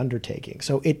a big undertaking.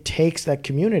 So it takes that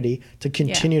community to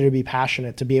continue to be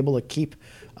passionate, to be able to keep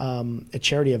a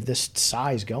charity of this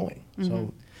size going. Mm-hmm.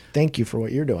 So thank you for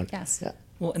what you're doing. Yes. Yeah.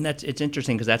 Well, and it's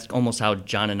interesting because that's almost how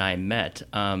John and I met.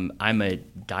 I'm a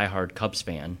diehard Cubs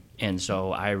fan, and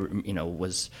so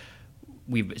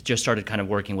we've just started kind of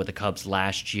working with the Cubs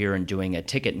last year and doing a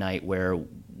ticket night where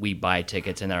we buy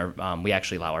tickets and we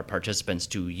actually allow our participants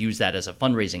to use that as a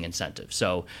fundraising incentive.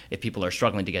 So if people are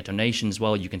struggling to get donations,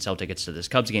 well, you can sell tickets to this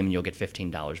Cubs game and you'll get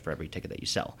 $15 for every ticket that you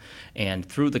sell. And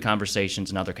through the conversations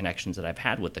and other connections that I've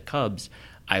had with the Cubs,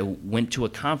 I went to a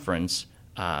conference.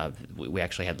 We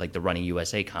actually had like the Running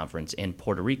USA conference in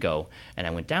Puerto Rico, and I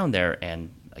went down there,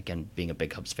 and again, being a big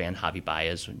Cubs fan, Javi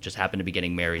Baez just happened to be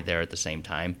getting married there at the same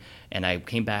time. And I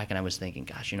came back and I was thinking,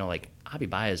 gosh, Javi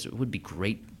Baez, it would be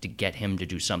great to get him to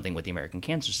do something with the American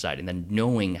Cancer Society. And then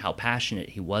knowing how passionate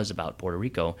he was about Puerto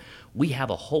Rico, we have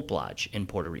a Hope Lodge in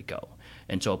Puerto Rico.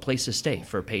 And so a place to stay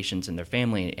for patients and their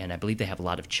family, and I believe they have a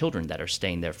lot of children that are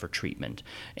staying there for treatment.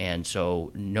 And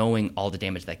so knowing all the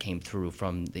damage that came through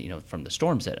from the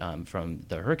storms that from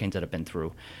the hurricanes that have been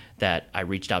through, that I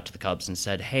reached out to the Cubs and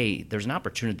said, hey, there's an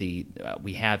opportunity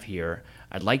we have here.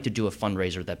 I'd like to do a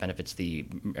fundraiser that benefits the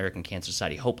American Cancer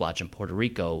Society Hope Lodge in Puerto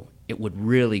Rico. It would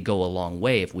really go a long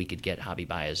way if we could get Javi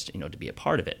Baez, to be a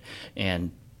part of it.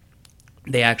 And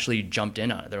they actually jumped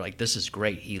in on it. They're like, this is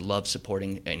great. He loves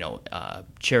supporting,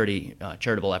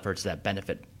 charitable efforts that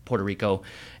benefit Puerto Rico.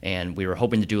 And we were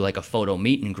hoping to do like a photo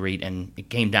meet and greet. And it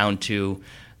came down to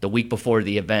the week before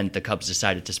the event, the Cubs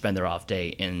decided to spend their off day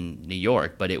in New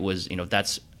York. But it was,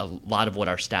 that's a lot of what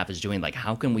our staff is doing. Like,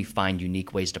 how can we find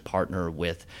unique ways to partner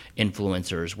with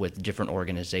influencers, with different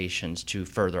organizations to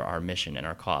further our mission and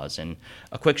our cause? And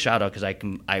a quick shout out, because I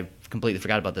completely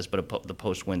forgot about this, but the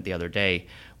Post went the other day.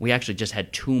 We actually just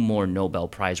had 2 more Nobel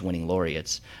Prize winning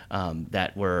laureates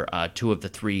that were 2 of the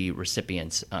 3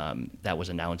 recipients that was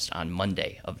announced on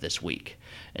Monday of this week.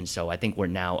 And so I think we're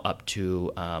now up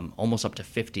to almost up to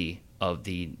 50 of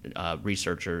the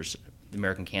researchers, the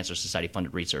American Cancer Society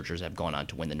funded researchers, have gone on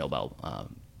to win the Nobel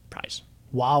Prize.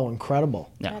 Wow,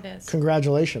 incredible. Yeah. That is.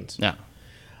 Congratulations. Yeah.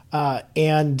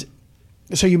 And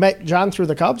so you met John through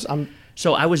the Cubs?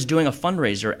 So I was doing a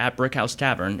fundraiser at Brickhouse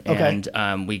Tavern, Okay.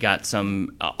 and we got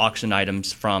some auction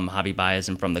items from Hobby Baez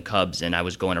and from the Cubs, and I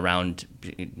was going around,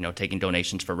 taking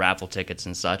donations for raffle tickets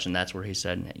and such, and that's where he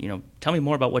said, tell me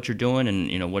more about what you're doing,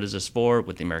 and what is this for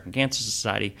with the American Cancer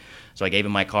Society. So I gave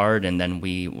him my card, and then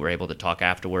we were able to talk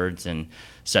afterwards and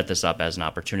set this up as an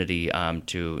opportunity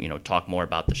to talk more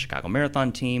about the Chicago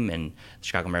Marathon team and the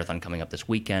Chicago Marathon coming up this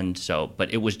weekend. So,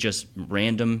 but it was just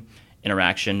random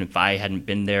interaction. If I hadn't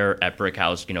been there at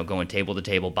Brickhouse, going table to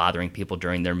table, bothering people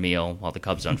during their meal while the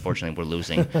Cubs unfortunately were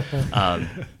losing.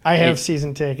 I have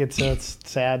season tickets, so it's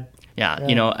sad. Yeah,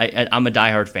 I'm a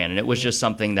diehard fan, and it was just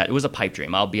something that, it was a pipe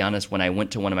dream. I'll be honest, when I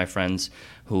went to one of my friends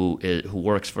who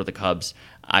works for the Cubs,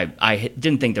 I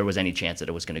didn't think there was any chance that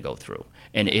it was going to go through.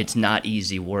 And it's not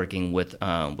easy working with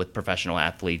professional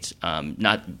athletes.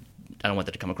 I don't want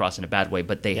that to come across in a bad way,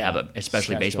 but they have,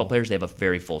 especially schedule. baseball players, they have a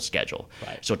very full schedule.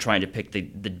 Right. So trying to pick the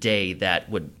day that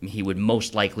he would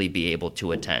most likely be able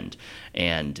to attend.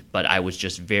 But I was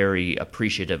just very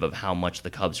appreciative of how much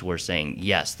the Cubs were saying,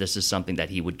 yes, this is something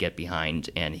that he would get behind,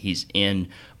 and he's in.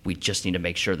 We just need to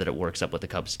make sure that it works up with the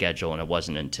Cubs schedule. And it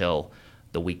wasn't until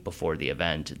the week before the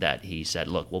event that he said,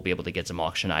 look, we'll be able to get some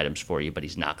auction items for you, but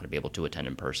he's not going to be able to attend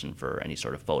in person for any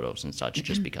sort of photos and such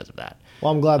just because of that.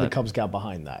 Well, I'm glad the Cubs got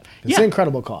behind that. It's Yeah. an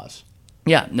incredible cause.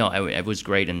 Yeah, no, it was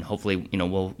great, and hopefully,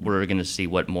 we're going to see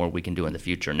what more we can do in the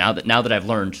future. Now that I've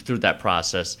learned through that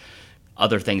process,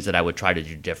 other things that I would try to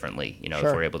do differently, if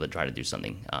Sure. we're able to try to do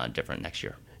something different next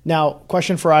year. Now,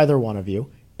 question for either one of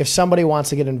you. If somebody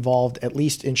wants to get involved, at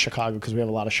least in Chicago, because we have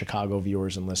a lot of Chicago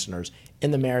viewers and listeners,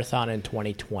 in the marathon in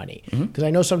 2020, because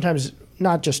I know sometimes,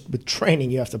 not just with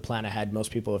training, you have to plan ahead.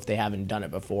 Most people, if they haven't done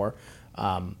it before,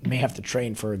 may have to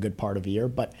train for a good part of a year,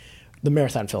 but the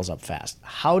marathon fills up fast.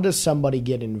 How does somebody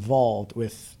get involved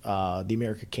with the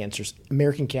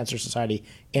American Cancer Society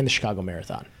and the Chicago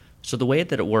Marathon? So the way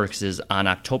that it works is on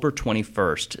October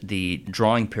 21st, the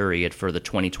drawing period for the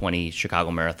 2020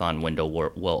 Chicago Marathon window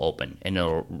will open, and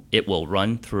it will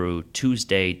run through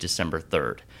Tuesday, December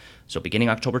 3rd. So beginning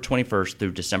October 21st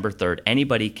through December 3rd,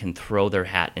 anybody can throw their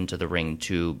hat into the ring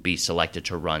to be selected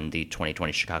to run the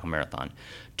 2020 Chicago Marathon.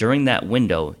 During that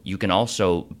window, you can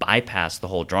also bypass the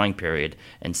whole drawing period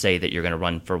and say that you're going to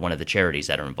run for one of the charities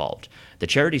that are involved. The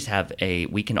charities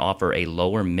we can offer a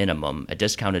lower minimum, a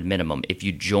discounted minimum, if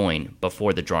you join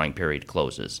before the drawing period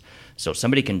closes. So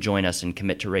somebody can join us and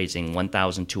commit to raising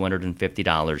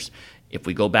 $1,250. If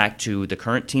we go back to the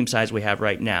current team size we have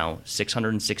right now,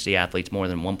 660 athletes, more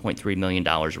than $1.3 million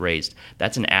raised,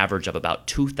 that's an average of about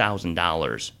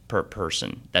 $2,000 per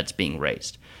person that's being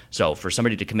raised. So for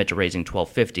somebody to commit to raising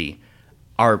 $1,250,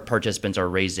 our participants are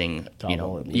raising,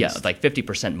 Double at least. like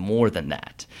 50% more than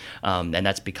that. And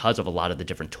that's because of a lot of the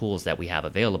different tools that we have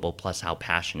available, plus how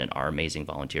passionate our amazing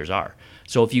volunteers are.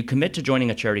 So if you commit to joining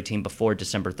a charity team before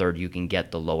December 3rd, you can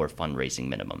get the lower fundraising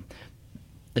minimum.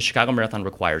 The Chicago Marathon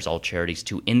requires all charities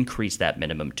to increase that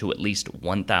minimum to at least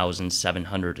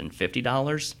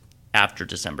 $1,750 after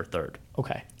December 3rd.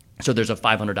 Okay. So there's a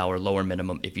 $500 lower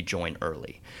minimum if you join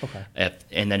early. Okay.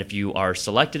 And then if you are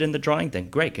selected in the drawing, then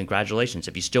great, congratulations.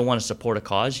 If you still want to support a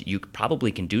cause, you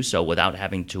probably can do so without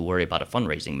having to worry about a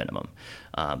fundraising minimum.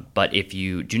 But if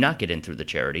you do not get in through the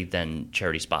charity, then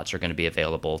charity spots are going to be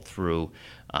available through,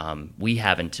 we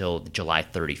have until July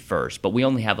 31st, but we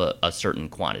only have a certain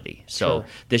quantity. So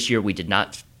This year we did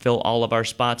not fill all of our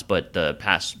spots, but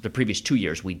the previous 2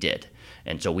 years we did.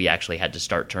 And so we actually had to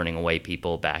start turning away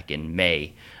people back in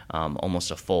May, almost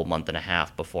a full month and a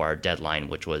half before our deadline,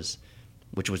 which was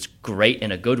great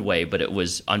in a good way, but it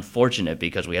was unfortunate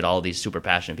because we had all these super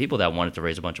passionate people that wanted to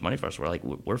raise a bunch of money for us. We're like,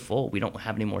 we're full. We don't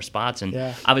have any more spots. And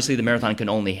obviously the marathon can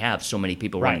only have so many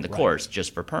people running the course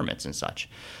just for permits and such.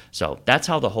 So that's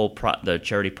how the whole the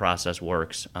charity process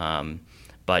works.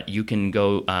 But you can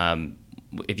go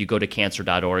if you go to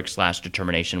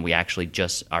cancer.org/determination, we actually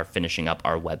just are finishing up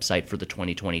our website for the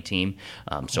 2020 team.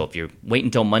 So if you wait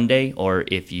until Monday, or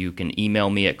if you can email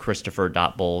me at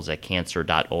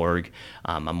christopher.bowles@cancer.org,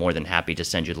 I'm more than happy to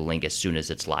send you the link as soon as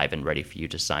it's live and ready for you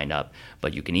to sign up.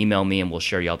 But you can email me and we'll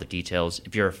share you all the details.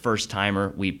 If you're a first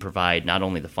timer, we provide not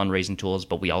only the fundraising tools,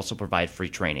 but we also provide free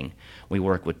training. We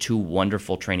work with 2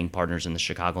 wonderful training partners in the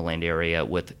Chicagoland area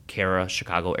with CARA,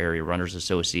 Chicago Area Runners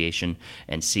Association,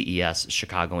 and CES,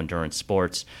 Chicago Endurance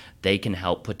Sports. They can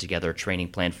help put together a training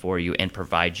plan for you and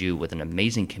provide you with an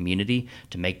amazing community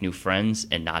to make new friends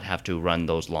and not have to run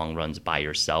those long runs by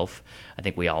yourself. I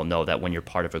think we all know that when you're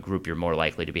part of a group, you're more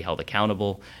likely to be held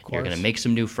accountable. You're going to make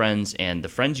some new friends, and the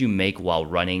friends you make while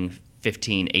running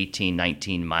 15, 18,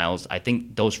 19 miles, I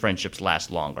think those friendships last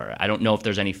longer. I don't know if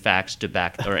there's any facts to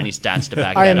back or any stats to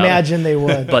back I that up. imagine they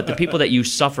would. But the people that you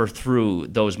suffer through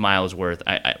those miles worth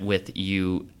with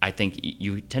you, I think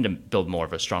you tend to build more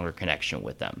of a stronger connection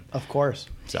with them. Of course.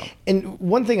 So, and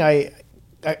one thing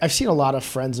I've seen a lot of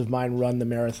friends of mine run the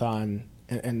marathon,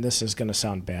 and this is going to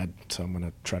sound bad, so I'm going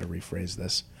to try to rephrase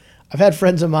this. I've had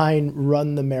friends of mine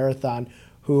run the marathon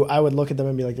who I would look at them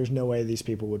and be like, there's no way these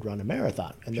people would run a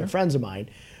marathon. And they're friends of mine.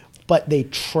 But they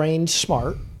trained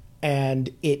smart, and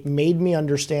it made me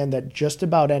understand that just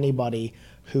about anybody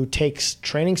who takes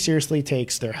training seriously,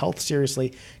 takes their health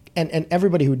seriously, and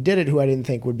everybody who did it who I didn't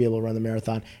think would be able to run the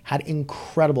marathon had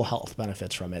incredible health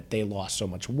benefits from it. They lost so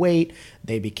much weight.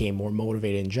 They became more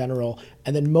motivated in general.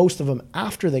 And then most of them,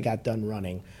 after they got done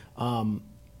running,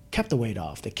 kept the weight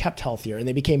off, they kept healthier, and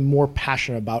they became more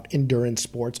passionate about endurance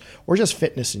sports or just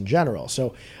fitness in general.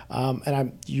 So,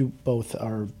 you both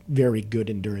are very good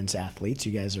endurance athletes.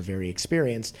 You guys are very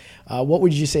experienced. What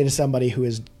would you say to somebody who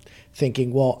is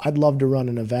thinking, well, I'd love to run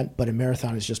an event, but a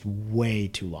marathon is just way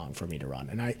too long for me to run?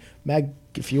 And Meg,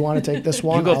 if you want to take this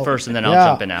one. You go first, and then I'll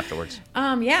jump in afterwards.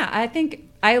 I think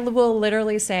I will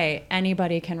literally say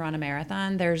anybody can run a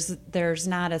marathon. There's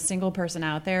not a single person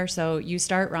out there. So you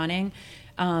start running.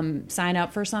 Sign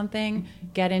up for something,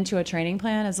 get into a training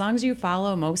plan. As long as you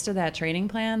follow most of that training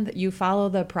plan, you follow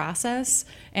the process,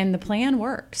 and the plan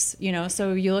works.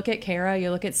 So you look at CARA,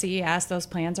 you look at CES, those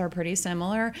plans are pretty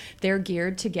similar. They're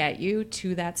geared to get you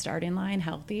to that starting line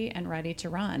healthy and ready to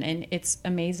run. And it's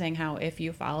amazing how if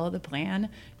you follow the plan,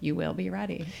 you will be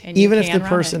ready. And even if the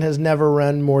person has never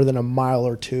run more than a mile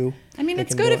or two. I mean,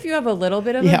 it's good if you have a little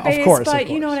bit of a base, but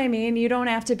you know what I mean? You don't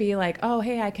have to be like, oh,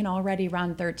 hey, I can already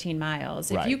run 13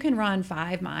 miles. If you can run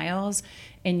 5 miles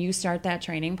and you start that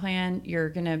training plan, you're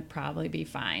going to probably be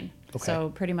fine. Okay. So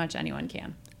pretty much anyone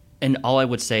can. And all I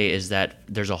would say is that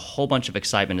there's a whole bunch of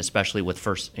excitement, especially with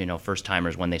first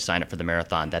timers when they sign up for the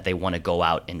marathon, that they want to go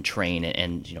out and train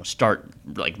and start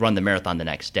run the marathon the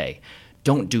next day.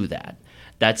 Don't do that.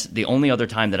 That's the only other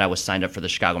time that I was signed up for the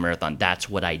Chicago Marathon. That's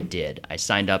what I did. I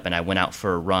signed up and I went out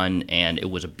for a run, and it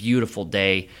was a beautiful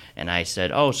day. And I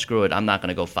said, oh, screw it. I'm not going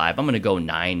to go 5. I'm going to go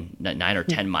 9 or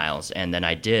 10 miles. And then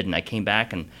I did, and I came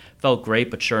back and felt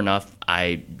great. But sure enough,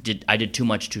 I did too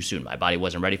much too soon. My body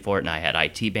wasn't ready for it, and I had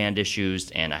IT band issues,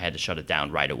 and I had to shut it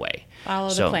down right away. Follow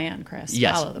the plan, Chris.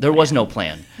 Yes, there was no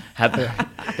plan.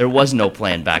 There was no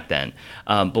plan back then.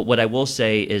 But what I will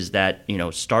say is that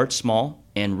start small.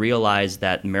 And realize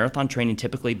that marathon training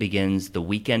typically begins the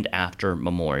weekend after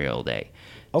Memorial Day.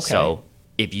 Okay. So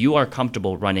if you are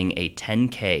comfortable running a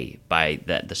 10K by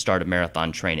the start of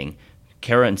marathon training,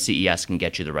 CARA and CES can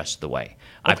get you the rest of the way.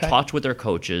 Okay. I've talked with their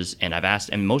coaches, and I've asked,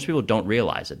 and most people don't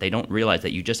realize it. They don't realize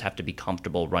that you just have to be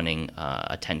comfortable running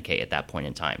a 10K at that point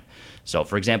in time. So,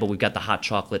 for example, we've got the Hot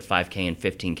Chocolate 5K and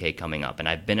 15K coming up, and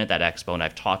I've been at that expo, and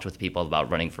I've talked with people about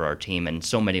running for our team, and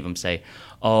so many of them say,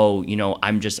 oh,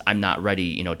 I'm not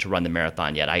ready, to run the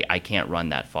marathon yet. I can't run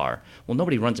that far. Well,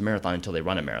 nobody runs a marathon until they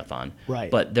run a marathon.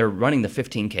 Right. But they're running the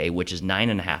 15K, which is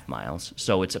 9.5 miles.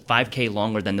 So it's a 5K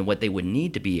longer than what they would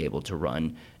need to be able to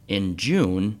run in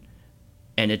June,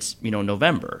 and it's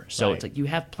November. So It's like you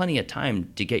have plenty of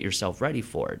time to get yourself ready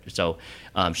for it. So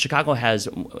Chicago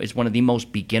is one of the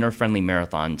most beginner-friendly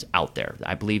marathons out there.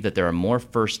 I believe that there are more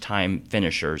first-time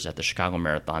finishers at the Chicago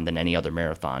Marathon than any other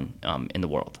marathon in the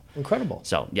world. Incredible.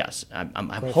 So, yes, I'm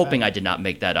hoping I did not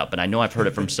make that up, and I know I've heard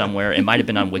it from somewhere. It might have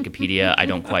been on Wikipedia. I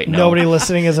don't quite know. Nobody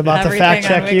listening is about to fact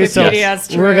check you, so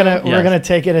we're gonna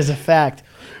take it as a fact.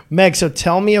 Meg, so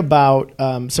tell me about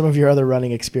some of your other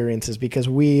running experiences, because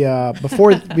we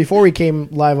before we came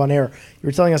live on air, you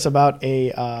were telling us about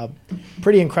a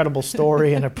pretty incredible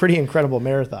story and a pretty incredible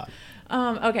marathon.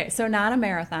 Okay, so not a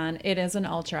marathon. It is an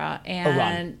ultra. And a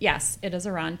run. Yes, it is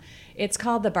a run. It's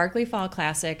called the Barkley Fall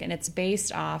Classic, and it's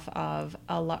based off of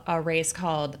a race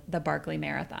called the Barkley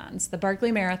Marathons. The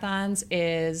Barkley Marathons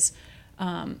is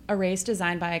a race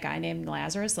designed by a guy named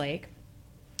Lazarus Lake.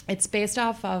 It's based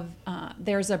off of,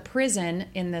 there's a prison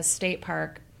in this state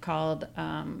park called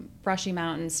Brushy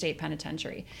Mountain State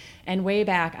Penitentiary. And way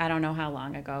back, I don't know how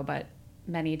long ago, but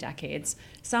many decades,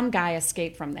 some guy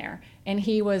escaped from there. And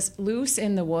he was loose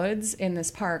in the woods in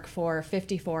this park for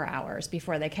 54 hours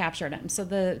before they captured him. So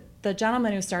the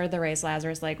gentleman who started the race,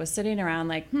 Lazarus Lake, was sitting around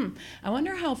like, I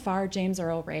wonder how far James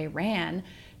Earl Ray ran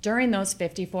during those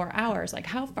 54 hours. Like,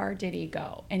 how far did he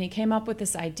go? And he came up with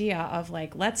this idea of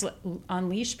like, let's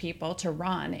unleash people to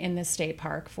run in this state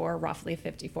park for roughly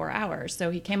 54 hours. So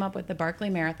he came up with the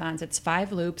Barkley Marathons. It's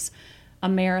 5 loops, a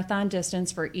marathon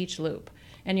distance for each loop.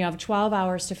 And you have 12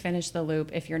 hours to finish the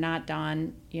loop. If you're not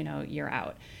done, you're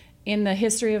out. In the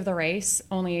history of the race,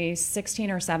 only 16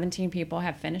 or 17 people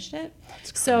have finished it.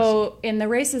 That's crazy. So, and the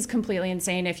race is completely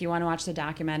insane. If you want to watch the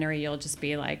documentary, you'll just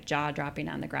be like jaw dropping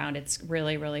on the ground. It's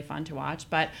really, really fun to watch.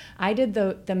 But I did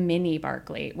the mini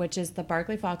Barkley, which is the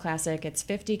Barkley Fall Classic. It's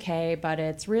 50K, but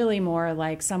it's really more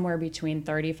like somewhere between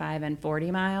 35 and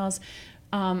 40 miles.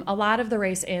 A lot of the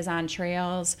race is on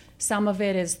trails. Some of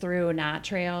it is through not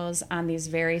trails on these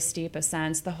very steep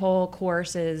ascents. The whole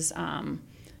course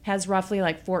has roughly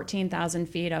like 14,000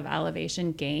 feet of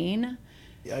elevation gain.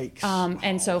 Yikes.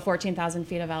 And so 14,000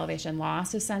 feet of elevation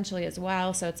loss essentially as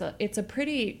well. So it's a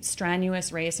pretty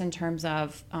strenuous race in terms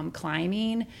of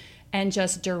climbing and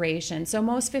just duration. So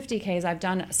most 50Ks, I've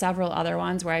done several other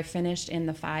ones where I finished in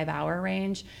the 5-hour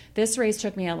range. This race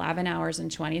took me 11 hours and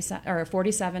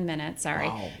 47 minutes. Sorry.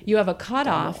 Wow. You have a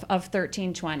cutoff of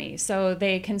 13:20. So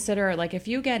they consider like if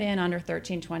you get in under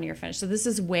 13:20, you're finished. So this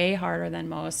is way harder than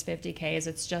most 50Ks.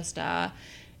 It's just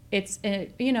it's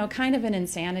kind of an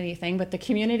insanity thing, but the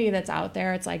community that's out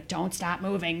there, it's like, don't stop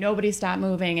moving, nobody stop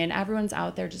moving, and everyone's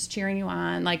out there just cheering you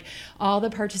on. Like all the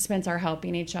participants are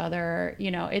helping each other.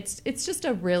 It's just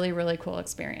a really, really cool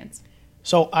experience.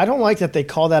 So I don't like that they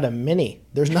call that a mini.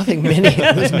 There's nothing mini.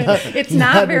 It's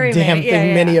not very a damn mini.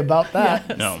 thing mini about that.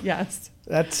 Yes, No. Yes.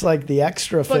 That's like the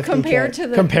extra 50K. But compared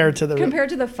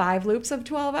to the 5 loops of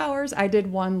 12 hours, I did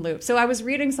 1 loop. So I was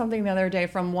reading something the other day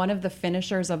from one of the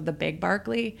finishers of the Big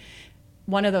Barkley,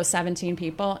 one of those 17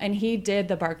 people, and he did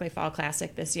the Barkley Fall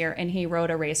Classic this year, and he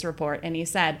wrote a race report, and he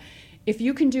said, if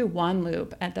you can do 1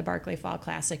 loop at the Barkley Fall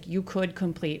Classic, you could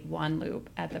complete 1 loop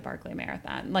at the Barkley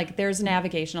Marathon. Like there's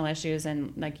navigational issues,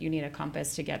 and like you need a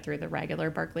compass to get through the regular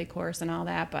Barkley course and all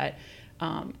that, but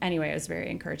anyway, it was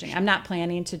very encouraging. I'm not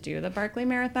planning to do the Barkley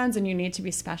Marathons, and you need to be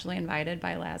specially invited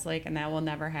by Laz Lake, and that will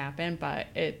never happen, but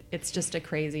it's just a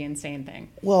crazy, insane thing.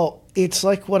 Well, it's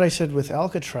like what I said with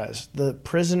Alcatraz. The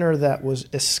prisoner that was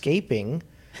escaping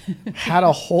had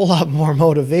a whole lot more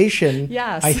motivation,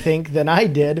 Yes. I think, than I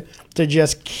did to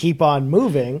just keep on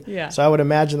moving. Yeah. So I would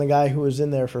imagine the guy who was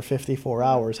in there for 54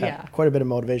 hours had Yeah. quite a bit of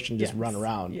motivation to just Yes. run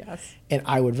around. Yes. And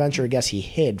I would venture a guess he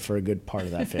hid for a good part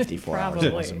of that 54 hours and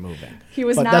Probably. wasn't moving. He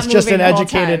was but not that's just moving an the whole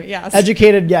educated, time, yes.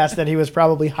 educated guess that he was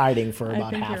probably hiding for I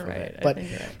about think half you're of right. it. I But think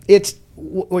you're right. it's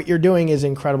what you're doing is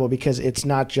incredible because it's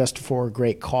not just for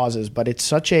great causes, but it's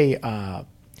such a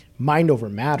mind over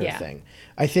matter Yeah. thing.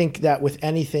 I think that with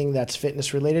anything that's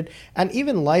fitness related and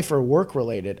even life or work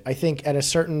related, I think at a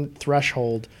certain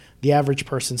threshold, the average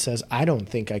person says, I don't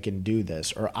think I can do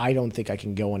this, or I don't think I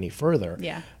can go any further.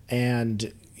 Yeah.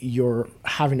 And you're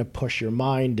having to push your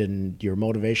mind and your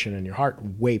motivation and your heart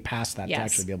way past that to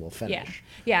actually be able to finish.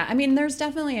 Yeah. I mean, there's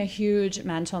definitely a huge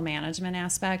mental management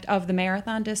aspect of the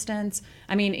marathon distance.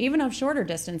 I mean, even of shorter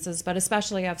distances, but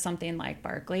especially of something like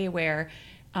Barkley, where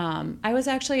I was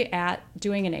actually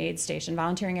doing an aid station,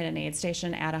 volunteering at an aid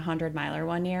station at a 100-miler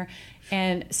one year,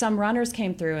 and some runners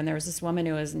came through, and there was this woman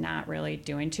who was not really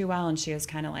doing too well, and she was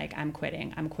kind of like, I'm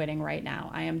quitting right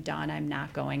now. I am done. I'm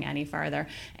not going any farther.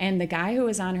 And the guy who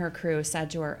was on her crew said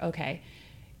to her, okay,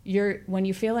 when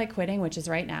you feel like quitting, which is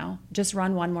right now, just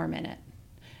run 1 more minute.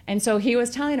 And so he was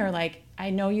telling her, like, I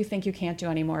know you think you can't do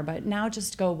anymore, but now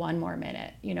just go 1 more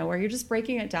minute, where you're just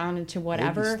breaking it down into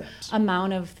whatever steps.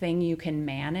 amount of thing you can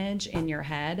manage in your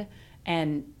head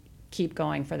and keep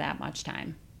going for that much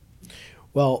time.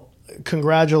 Well,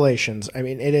 congratulations. I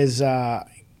mean, it is, I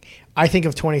think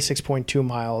of 26.2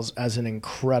 miles as an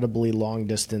incredibly long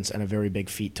distance and a very big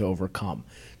feat to overcome.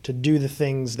 To do the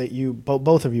things that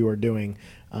both of you are doing,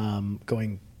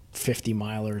 going 50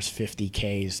 milers, 50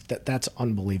 Ks, that's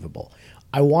unbelievable.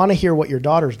 I want to hear what your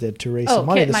daughters did to raise some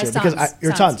money this year.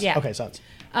 Your sons. Yeah. Okay, sons.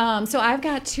 So I've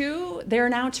got 2. They're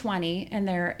now 20 and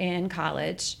they're in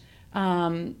college.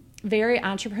 Very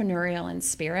entrepreneurial in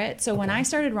spirit. So when I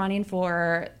started running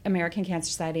for American Cancer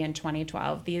Society in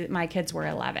 2012, my kids were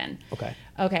 11. Okay.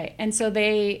 Okay. And so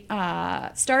they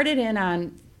started in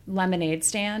on lemonade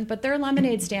stand, but their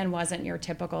lemonade stand wasn't your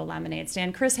typical lemonade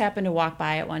stand. Chris happened to walk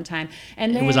by it one time,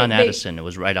 and It was on Addison. It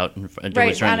was right out in front. right, it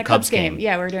was during on the a Cubs game.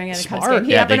 Yeah, we were doing it at a Cubs Smart. game.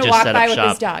 He Yeah, they happened to just walk set by up with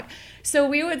his shop. dog. So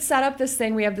we would set up this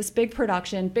thing. We have this big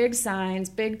production, big signs,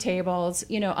 big tables,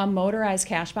 you know, a motorized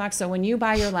cash box. So when you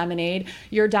buy your lemonade,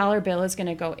 your dollar bill is going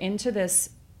to go into this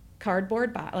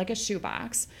cardboard box, like a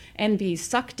shoebox, and be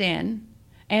sucked in.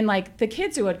 And like the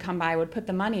kids who would come by would put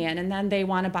the money in, and then they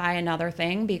want to buy another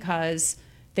thing because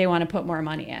they want to put more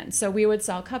money in. So we would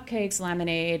sell cupcakes,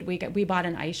 lemonade. We bought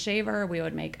an ice shaver. We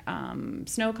would make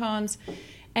snow cones.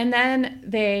 And then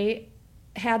they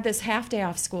had this half day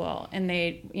off school, and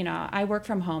they, you know, I work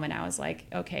from home, and I was like,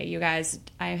 okay, you guys,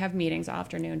 I have meetings all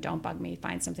afternoon. Don't bug me.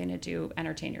 Find something to do.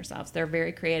 Entertain yourselves. They're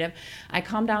very creative. I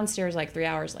come downstairs like 3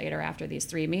 hours later after these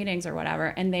 3 meetings or whatever,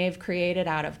 and they've created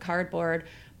out of cardboard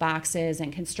boxes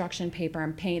and construction paper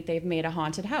and paint, they've made a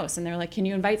haunted house. And they're like, can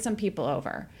you invite some people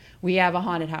over? We have a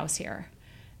haunted house here.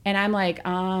 And I'm like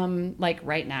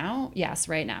right now? Yes,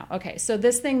 right now. Okay, so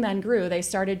this thing then grew. They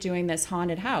started doing this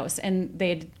haunted house, and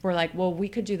they were like, well, we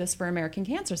could do this for American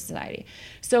Cancer Society.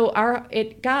 So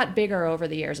it got bigger over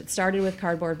the years. It started with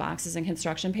cardboard boxes and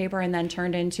construction paper, and then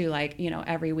turned into like, you know,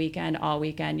 every weekend, all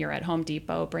weekend, you're at Home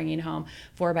Depot bringing home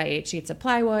 4x8 sheets of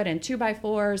plywood and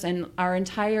 2x4s, and our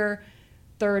entire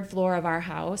third floor of our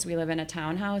house, we live in a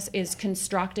townhouse, is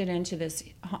constructed into this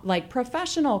like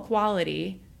professional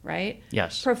quality, right?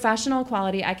 Yes. Professional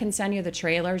quality. I can send you the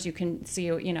trailers. You can see,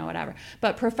 you know, whatever.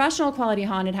 But professional quality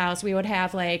haunted house, we would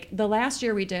have like, the last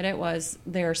year we did it was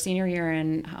their senior year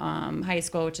in high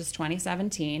school, which is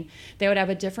 2017. They would have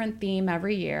a different theme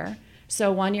every year.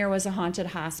 So one year was a haunted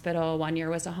hospital. One year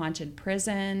was a haunted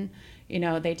prison. You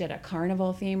know, they did a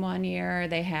carnival theme one year.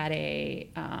 They had a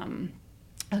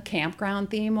campground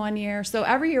theme one year. So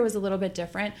every year was a little bit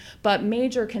different, but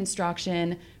major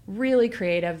construction, really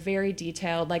creative, very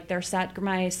detailed. Like their set,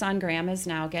 my son Graham is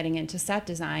now getting into set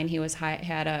design. He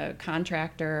had a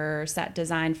contractor set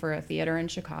design for a theater in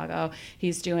Chicago.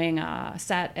 He's doing a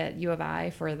set at U of I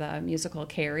for the musical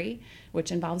Carrie,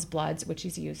 which involves bloods, which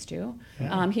he's used to.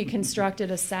 Yeah. He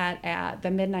constructed a set at the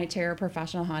Midnight Terror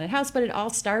Professional Haunted House, but it all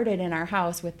started in our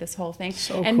house with this whole thing.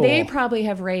 So and cool. They probably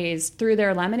have raised, through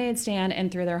their lemonade stand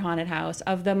and through their haunted house,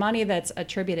 of the money that's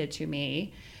attributed to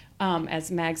me, as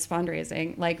Meg's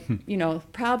fundraising, like, you know,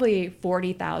 probably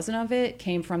 40,000 of it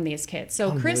came from these kids.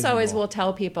 So Chris always will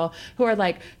tell people who are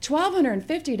like,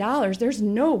 $1,250, there's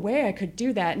no way I could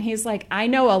do that. And he's like, I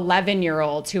know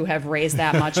 11-year-olds who have raised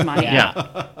that much money.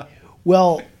 Yeah.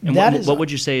 Well, and that is what would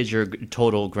you say is your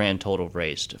grand total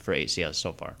raised for ACS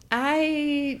so far?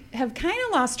 I have kind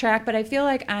of lost track, but I feel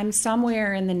like I'm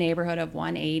somewhere in the neighborhood of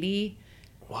 180,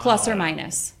 plus or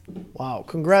minus. Wow,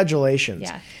 congratulations.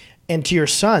 Yeah. And to your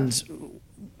sons,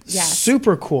 Yes.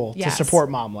 super cool Yes. to support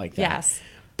mom like that. Yes.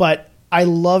 But I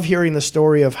love hearing the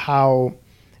story of how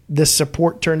this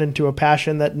support turned into a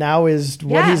passion that now is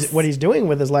what he's doing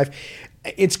with his life.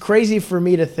 It's crazy for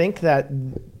me to think that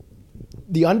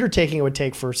the undertaking it would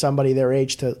take for somebody their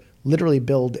age to literally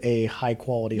build a high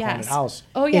quality haunted house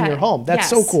in your home. That's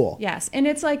so cool. Yes. And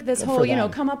it's like this Good whole, for you know,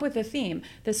 them. come up with a theme,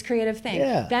 this creative thing.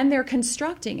 Yeah. Then they're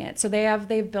constructing it. So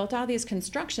they've built all these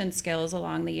construction skills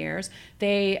along the years.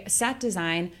 They set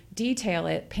design, detail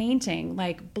it, painting,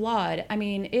 like blood. I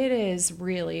mean, it is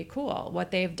really cool. What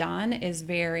they've done is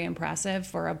very impressive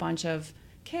for a bunch of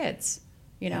kids.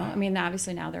 You know, I mean,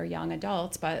 obviously now they're young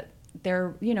adults, but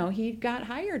they're, you know, he got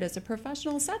hired as a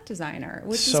professional set designer,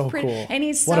 which So is pretty cool. and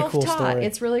he's What a cool self-taught. story.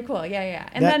 It's really cool. Yeah.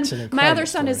 And That's an then my other incredible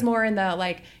son is story. more in the,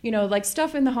 like, you know, like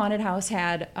stuff in the haunted house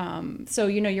had, so,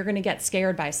 you know, you're going to get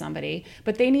scared by somebody,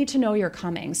 but they need to know you're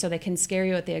coming so they can scare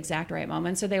you at the exact right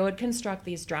moment. So they would construct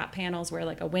these drop panels where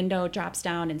like a window drops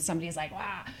down and somebody's like,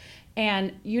 wow.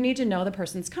 And you need to know the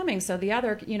person's coming. So the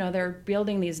other, you know, they're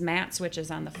building these mat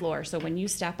switches on the floor. So when you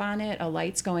step on it, a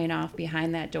light's going off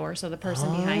behind that door so the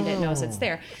person behind it knows it's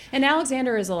there. And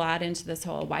Alexander is a lot into this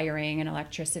whole wiring and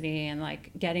electricity and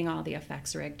like getting all the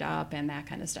effects rigged up and that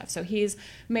kind of stuff. So he's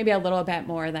maybe a little bit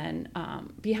more than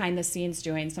behind the scenes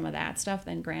doing some of that stuff.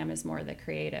 Then Graham is more the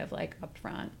creative, like up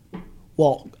front.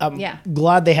 Well, I'm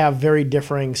glad they have very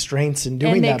differing strengths in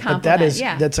doing that. But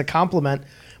that's a compliment.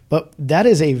 But that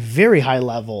is a very high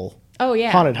level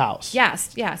haunted house.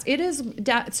 Yes. It is.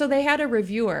 So they had a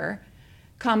reviewer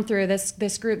come through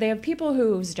this group. They have people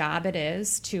whose job it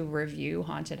is to review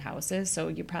haunted houses. So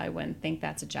you probably wouldn't think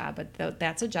that's a job, but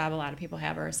that's a job a lot of people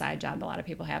have, or a side job a lot of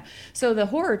people have. So the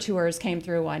horror tours came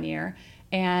through one year.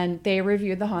 and they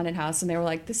reviewed the haunted house, and they were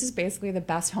like, this is basically the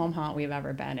best home haunt we've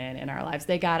ever been in our lives.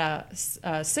 They got a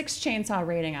 6 chainsaw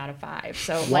rating out of 5.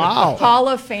 So Wow. like Hall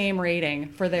of Fame rating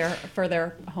for their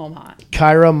home haunt.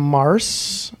 Kyra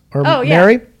Mars or Oh yeah,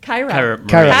 Mary? Kyra.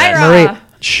 Kyra. Marie.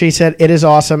 She said it is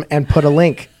awesome and put a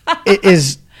link.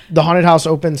 Is the haunted house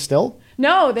open still?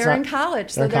 No, they're not- in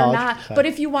college, so they're in they're college. not. Okay. But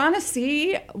if you want to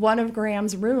see one of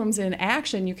Graham's rooms in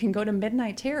action, you can go to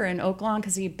Midnight Terror in Oak Lawn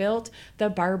because he built the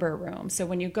barber room. So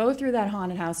when you go through that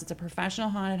haunted house, it's a professional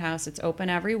haunted house. It's open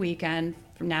every weekend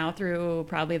from now through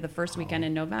probably the first weekend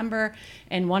in November.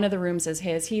 And one of the rooms is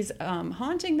his. He's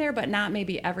haunting there, but not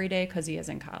maybe every day because he is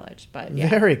in college. But yeah.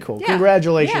 Very cool. Yeah.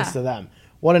 Congratulations Yeah. to them.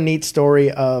 What a neat story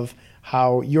of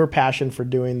how your passion for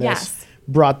doing this Yes.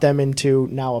 brought them into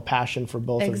now a passion for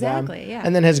both Exactly, of them. yeah.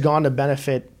 And then has gone to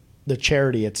benefit the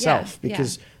charity itself Yeah,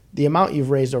 because the amount you've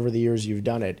raised over the years you've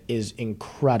done it is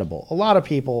incredible. A lot of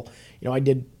people, I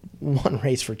did one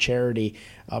race for charity.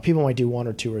 People might do 1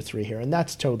 or 2 or 3 here, and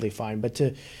that's totally fine. But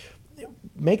to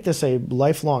make this a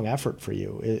lifelong effort for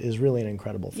you is really an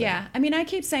incredible thing. Yeah, I mean, I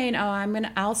keep saying,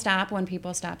 I'll stop when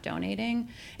people stop donating,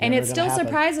 and Never it gonna still happen.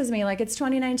 surprises me. Like it's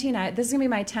 2019, this is gonna be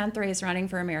my 10th race running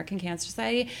for American Cancer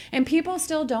Society, and people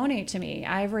still donate to me.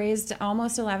 I've raised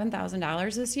almost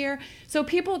 $11,000 this year, so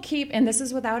people keep, and this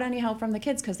is without any help from the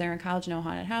kids because they're in college, no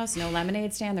haunted house, no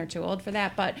lemonade stand, they're too old for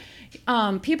that. But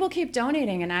people keep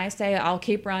donating, and I say I'll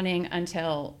keep running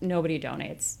until nobody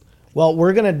donates. Well,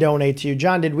 we're going to donate to you.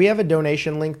 John, did we have a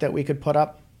donation link that we could put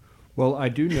up? Well, I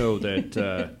do know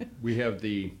that we have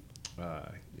the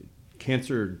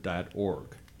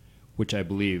cancer.org, which I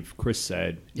believe Chris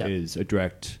said Yep. is a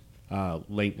direct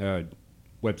link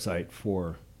website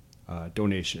for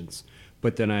donations.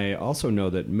 But then I also know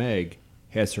that Meg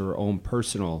has her own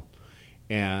personal,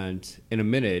 and in a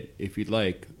minute, if you'd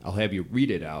like, I'll have you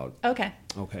read it out. Okay.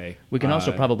 Okay. We can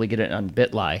also probably get it on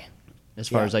Bitly, as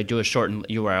far Yeah. as like do a shortened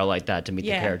URL like that to meet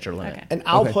the character limit. Okay. And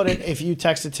I'll Okay. put it, if you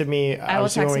text it to me, will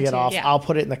obviously when text we it get to you, off, yeah. I'll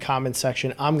put it in the comment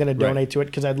section. I'm going to Right. donate to it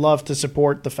because I'd love to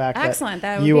support the fact Excellent.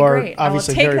 that That would you be are great. I will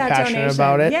obviously take very that passionate donation.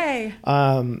 about it.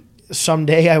 Yay.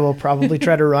 Someday I will probably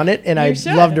try to run it, and You I'd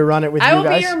should. love to run it with I you will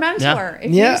guys. be your mentor. Yeah.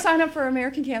 If Yeah. you sign up for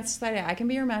American Cancer Society, I can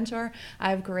be your mentor. I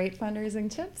have great fundraising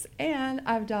tips, and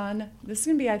I've done, this is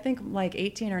going to be, I think, like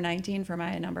 18 or 19 for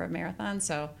my number of marathons,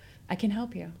 so I can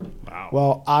help you.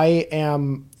 Well,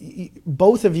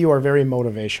 both of you are very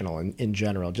motivational in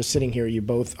general. Just sitting here, you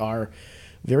both are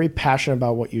very passionate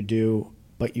about what you do,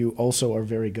 but you also are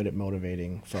very good at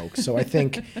motivating folks. So I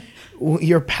think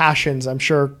your passions, I'm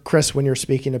sure, Chris, when you're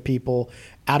speaking to people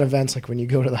at events, like when you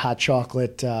go to the hot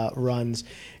chocolate runs,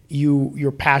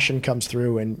 your passion comes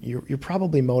through, and you're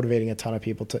probably motivating a ton of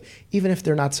people to, even if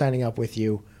they're not signing up with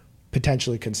you,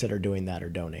 potentially consider doing that or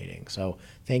donating. So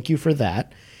thank you for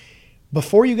that.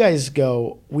 Before you guys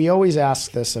go, we always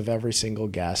ask this of every single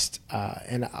guest,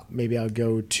 and maybe I'll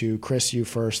go to Chris, you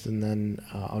first, and then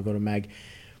I'll go to Meg.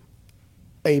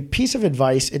 A piece of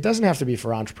advice, it doesn't have to be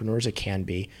for entrepreneurs, it can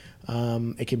be.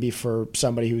 It can be for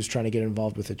somebody who's trying to get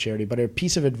involved with a charity, but a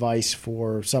piece of advice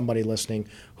for somebody listening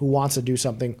who wants to do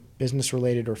something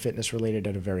business-related or fitness-related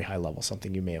at a very high level,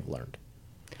 something you may have learned.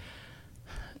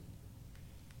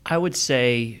 I would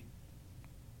say,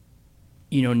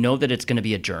 know that it's going to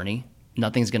be a journey.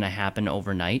 Nothing's going to happen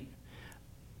overnight.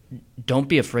 Don't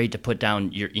be afraid to put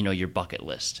down your bucket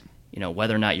list.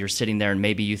 Whether or not you're sitting there and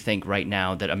maybe you think right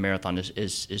now that a marathon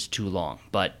is too long,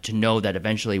 but to know that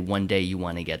eventually one day you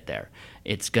want to get there.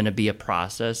 It's going to be a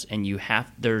process, and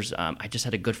I just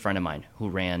had a good friend of mine who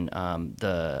ran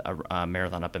the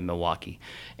marathon up in Milwaukee,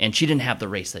 and she didn't have the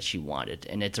race that she wanted.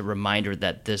 And it's a reminder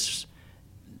that this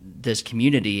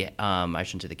community, I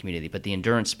shouldn't say the community, but the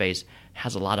endurance space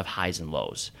has a lot of highs and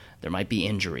lows. There might be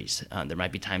injuries. There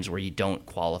might be times where you don't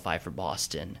qualify for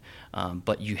Boston.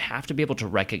 But you have to be able to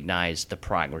recognize the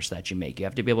progress that you make. You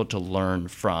have to be able to learn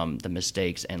from the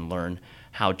mistakes and learn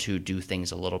how to do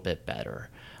things a little bit better.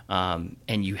 And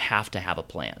you have to have a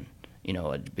plan.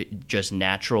 Just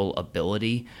natural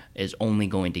ability is only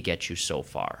going to get you so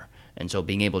far. And so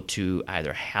being able to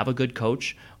either have a good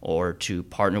coach or to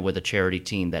partner with a charity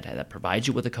team that provides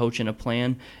you with a coach and a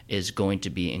plan is going to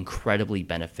be incredibly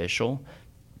beneficial.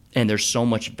 And there's so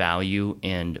much value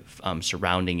in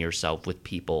surrounding yourself with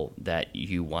people that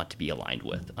you want to be aligned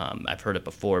with. I've heard it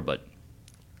before, but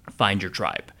find your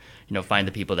tribe. Find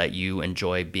the people that you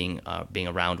enjoy being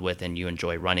around with and you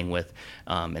enjoy running with,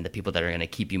 and the people that are going to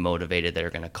keep you motivated, that are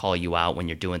going to call you out when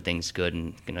you're doing things good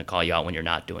and going to call you out when you're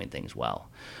not doing things well.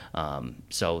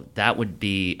 So that would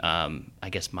be, I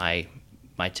guess, my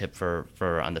my tip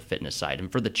for on the fitness side.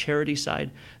 And for the charity side,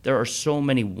 there are so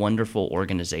many wonderful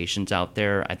organizations out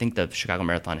there. I think the Chicago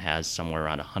Marathon has somewhere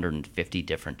around 150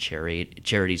 different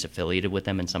charities affiliated with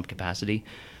them in some capacity.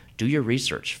 Do your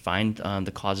research. Find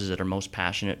the causes that are most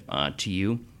passionate to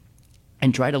you,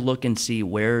 and try to look and see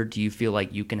where do you feel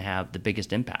like you can have the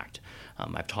biggest impact.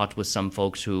 I've talked with some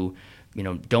folks who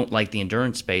don't like the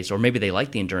endurance space, or maybe they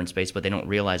like the endurance space, but they don't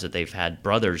realize that they've had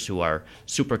brothers who are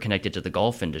super connected to the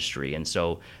golf industry, and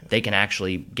so they can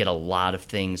actually get a lot of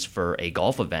things for a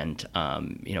golf event,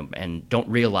 and don't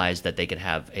realize that they could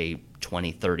have a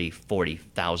 $20,000, $30,000,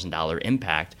 $40,000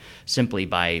 impact simply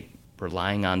by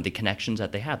relying on the connections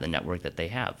that they have, the network that they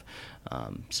have.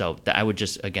 So I would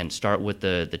just, again, start with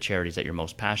the charities that you're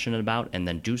most passionate about, and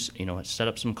then set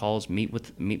up some calls, meet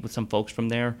with some folks from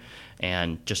there,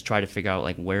 and just try to figure out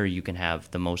like where you can have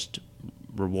the most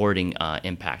rewarding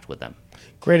impact with them.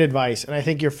 Great advice. And I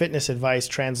think your fitness advice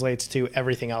translates to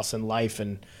everything else in life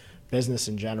and business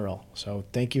in general. So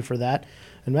thank you for that.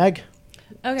 And Meg,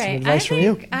 okay, some advice from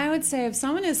you. I would say if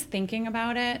someone is thinking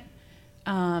about it,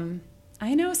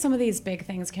 I know some of these big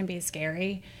things can be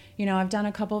scary. I've done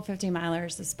a couple of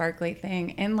 50-milers, the Sparkly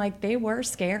thing, and like they were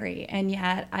scary. And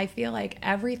yet I feel like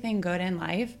everything good in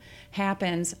life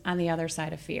happens on the other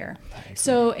side of fear.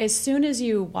 So as soon as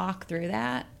you walk through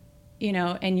that,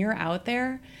 and you're out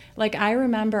there, like I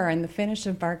remember in the finish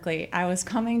of Barkley, I was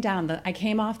coming down, I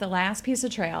came off the last piece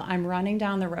of trail, I'm running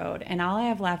down the road, and all I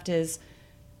have left is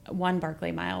 1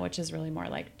 Barkley mile, which is really more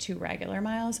like 2 regular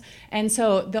miles. And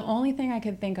so the only thing I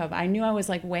could think of, I knew I was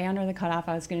like way under the cutoff.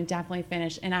 I was going to definitely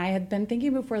finish. And I had been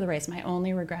thinking before the race, my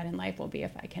only regret in life will be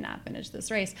if I cannot finish this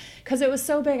race, because it was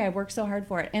so big. I worked so hard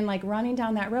for it. And like running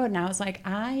down that road, and I was like,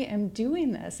 I am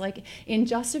doing this. Like in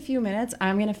just a few minutes,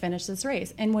 I'm going to finish this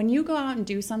race. And when you go out and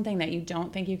do something that you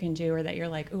don't think you can do, or that you're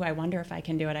like, ooh, I wonder if I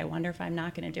can do it. I wonder if I'm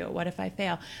not going to do it. What if I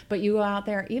fail? But you go out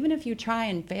there, even if you try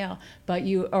and fail, but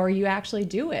you actually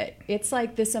do it, it's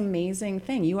like this amazing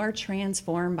thing. You are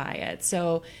transformed by it.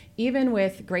 So even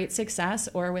with great success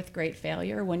or with great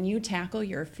failure, when you tackle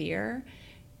your fear,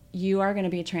 you are going to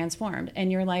be transformed,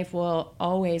 and your life will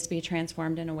always be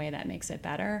transformed in a way that makes it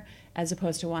better, as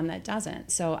opposed to one that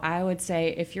doesn't. So I would say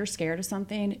if you're scared of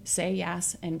something, say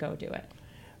yes and go do it.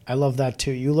 I love that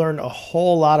too. You learn a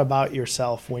whole lot about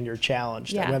yourself when you're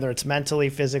challenged, whether it's mentally,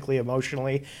 physically,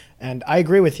 emotionally. And I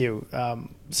agree with you.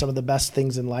 Some of the best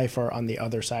things in life are on the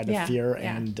other side of fear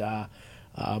and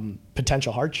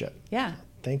potential hardship. Yeah.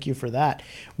 Thank you for that.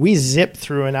 We zipped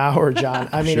through an hour, John.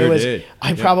 I mean, Sure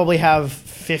I probably have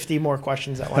 50 more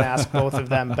questions I want to ask both of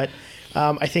them, but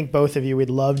I think both of you, we'd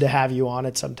love to have you on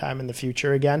at some time in the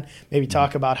future again. Maybe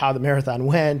talk about how the marathon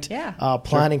went,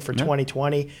 planning for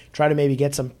 2020, try to maybe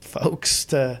get some folks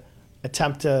to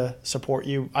attempt to support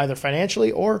you either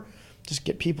financially or just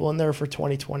get people in there for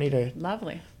 2020 to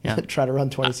Lovely. try to run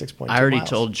 26.2 I already miles.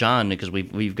 told John, because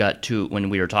we've got two,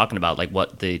 when we were talking about like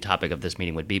what the topic of this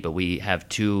meeting would be, but we have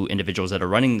 2 individuals that are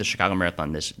running the Chicago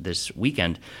Marathon this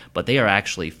weekend, but they are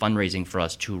actually fundraising for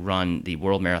us to run the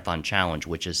World Marathon Challenge,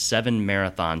 which is 7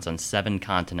 marathons on 7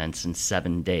 continents in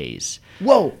 7 days.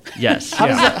 Whoa. Yes. How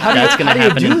does that- how do you- That's going how to do you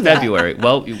happen do in that? February.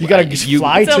 Well, You gotta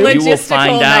fly It's a too? You will logistical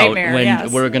find out nightmare, when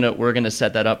yes. we're gonna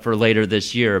set that up for later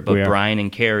this year. But We are. Brian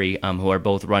and Carrie, who are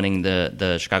both running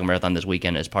the Chicago Marathon this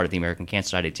weekend as part of the American Cancer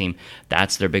Society team,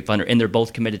 that's their big funder, and they're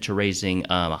both committed to raising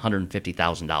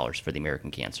 $150,000 for the American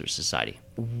Cancer Society.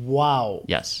 Wow.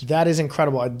 Yes. That is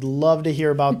incredible. I'd love to hear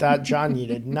about that. John, you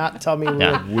did not tell me we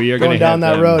were We are going going down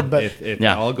that road, but if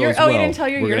Yeah. all goes Oh, well, you didn't tell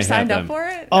you we're you're gonna signed have up them. for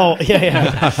it? oh,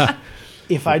 yeah.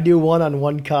 If I do one on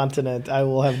one continent, I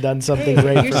will have done something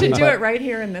great You for should me. do But it right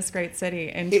here in this great city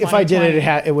in if I did it,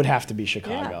 2020. it would have to be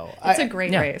Chicago. It's a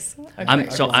great Yeah. race. A great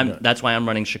race. That's why I'm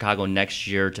running Chicago next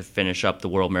year to finish up the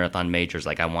World Marathon Majors.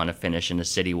 Like I want to finish in a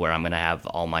city where I'm going to have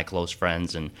all my close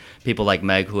friends and people like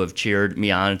Meg who have cheered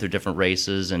me on through different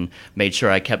races and made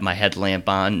sure I kept my headlamp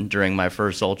on during my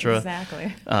first ultra.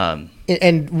 Exactly.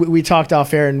 And we talked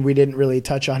off air and we didn't really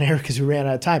touch on air because we ran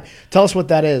out of time. Tell us what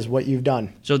that is, what you've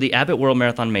done. So the Abbott World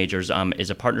Marathon Majors is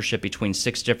a partnership between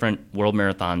 6 different world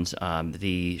marathons: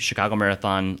 the Chicago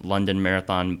Marathon, London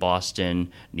Marathon,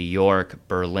 Boston, New York,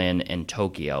 Berlin, and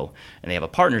Tokyo. And they have a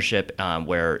partnership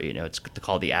where it's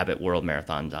called the Abbott World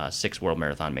Marathon, 6 world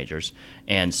marathon majors.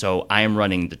 And so I am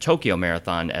running the Tokyo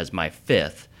Marathon as my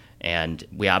 5th. And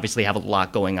we obviously have a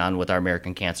lot going on with our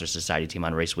American Cancer Society team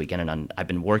on race weekend. And I've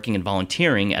been working and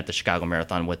volunteering at the Chicago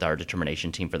Marathon with our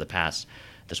determination team for the past,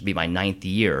 this will be my 9th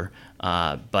year.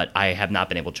 But I have not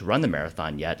been able to run the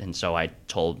marathon yet. And so I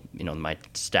told my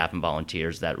staff and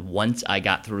volunteers that once I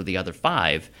got through the other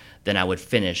 5, then I would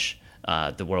finish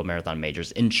the World Marathon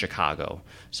Majors in Chicago.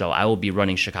 So I will be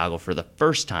running Chicago for the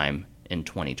first time in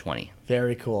 2020.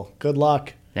 Very cool. Good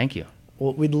luck. Thank you.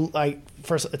 Well,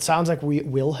 first, it sounds like we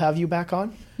will have you back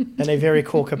on in a very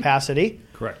cool capacity.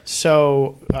 Correct.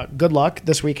 So good luck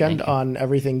this weekend on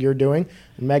everything you're doing.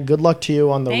 And Meg, good luck to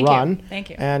you on the run.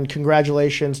 Thank you. And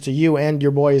congratulations to you and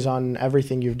your boys on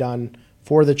everything you've done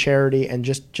for the charity and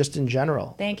just in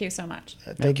general. Thank you so much.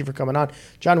 Thank you for coming on.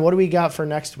 John, what do we got for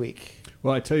next week?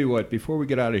 Well, I tell you what, before we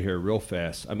get out of here real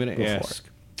fast, I'm going to ask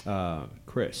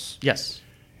Chris. Yes.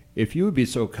 If you would be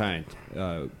so kind,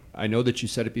 I know that you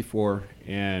said it before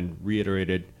and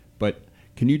reiterated, but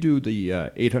can you do the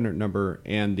 800 number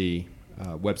and the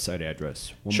website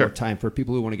address one Sure. more time for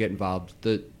people who want to get involved?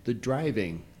 The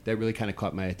driving, that really kind of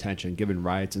caught my attention, giving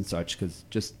rides and such, because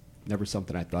just never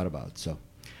something I thought about. So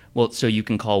you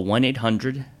can call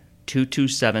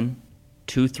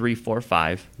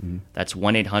 1-800-227-2345. That's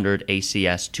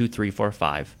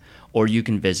 1-800-ACS-2345. Or you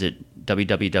can visit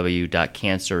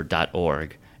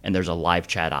www.cancer.org, and there's a live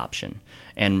chat option.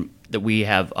 And that we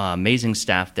have amazing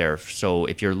staff there. So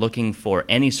if you're looking for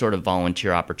any sort of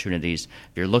volunteer opportunities,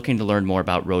 if you're looking to learn more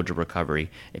about Road to Recovery,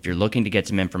 if you're looking to get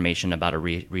some information about a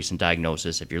recent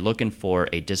diagnosis, if you're looking for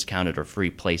a discounted or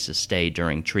free place to stay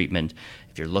during treatment,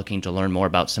 if you're looking to learn more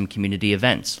about some community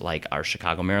events like our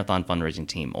Chicago Marathon fundraising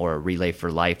team or Relay for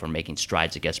Life or Making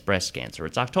Strides Against Breast Cancer,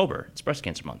 it's October, it's Breast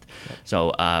Cancer Month.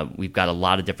 So we've got a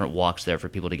lot of different walks there for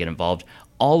people to get involved.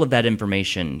 All of that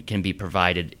information can be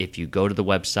provided if you go to the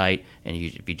website and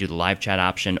if you do the live chat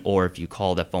option, or if you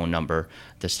call that phone number.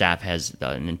 The staff has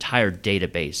an entire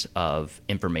database of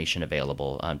information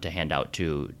available to hand out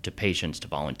to patients, to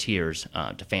volunteers,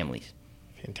 to families.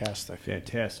 Fantastic.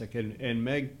 And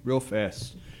Meg, real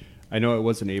fast, I know I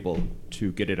wasn't able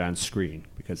to get it on screen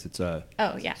because it's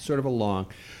sort of a long,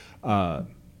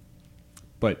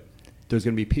 but there's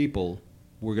going to be people,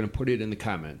 we're going to put it in the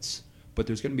comments, but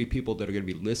there's going to be people that are going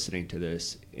to be listening to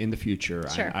this in the future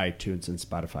Sure. on iTunes and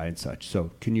Spotify and such.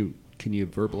 So can you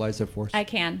verbalize that for us? I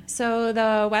can. So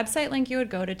the website link you would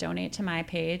go to donate to my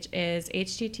page is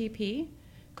http://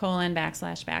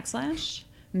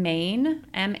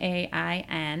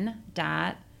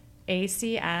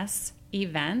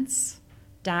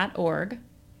 main.acsevents.org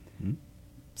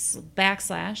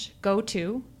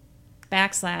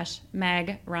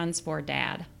 /go/Meg runs for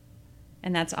dad.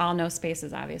 And that's all, no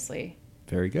spaces, obviously.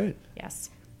 Very good. Yes.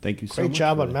 Thank you so Great much.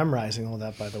 job for on that. memorizing all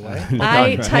that, by the way.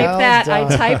 I type Well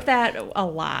that a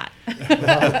lot.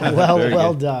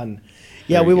 well done.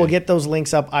 Yeah, Very we will good. get those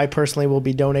links up. I personally will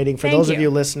be donating. For Thank those of you. you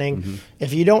listening,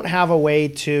 if you don't have a way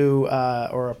to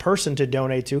or a person to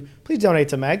donate to, please donate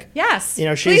to Meg. Yes. You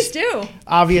know, please she's do.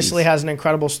 obviously has an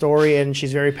incredible story, and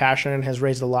she's very passionate and has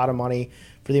raised a lot of money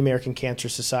for the American Cancer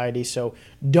Society. So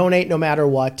donate no matter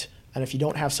what. And if you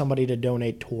don't have somebody to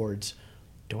donate towards,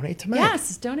 donate to Meg.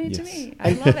 Yes, donate to Yes. me. I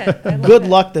love it. I love Good it.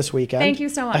 luck this weekend. Thank you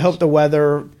so much. I hope the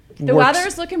weather The works.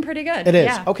 weather's looking pretty good. It is.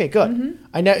 Yeah. Okay, good.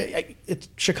 I know it's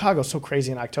Chicago's so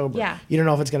crazy in October. Yeah. You don't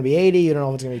know if it's going to be 80, you don't know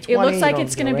if it's going to be 20. It looks like you don't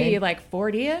it's know if going to be rain. like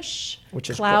 40-ish, Which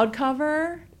is cloud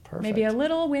cover, maybe a Perfect.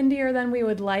 little windier than we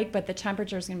would like, but the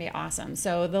temperature is going to be awesome.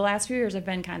 So the last few years have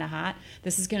been kind of hot.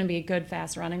 This is going to be good,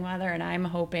 fast running weather, and I'm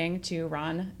hoping to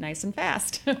run nice and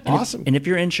fast. awesome. And if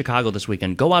you're in Chicago this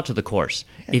weekend, go out to the course.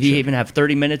 If you even have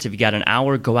 30 minutes, if you got an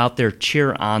hour, go out there,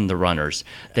 cheer on the runners.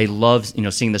 They love,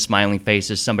 seeing the smiling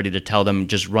faces, somebody to tell them,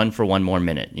 just run for one more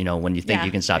minute. When you think Yeah,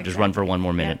 you can stop, just run for exactly. one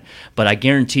more minute. Yeah. But I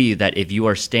guarantee you that if you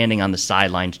are standing on the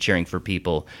sidelines cheering for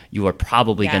people, you are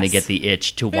probably going to Yes. get the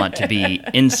itch to want to be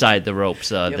inside the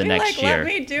ropes You'll the be next like, year. let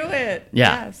me do it.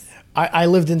 Yeah. Yes. I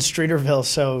lived in Streeterville,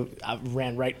 so it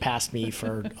ran right past me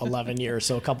for 11 years.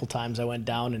 So a couple times I went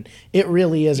down, and it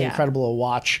really is Yeah. incredible to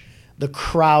watch the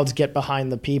crowds get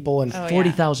behind the people. And Oh, yeah.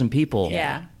 40,000 people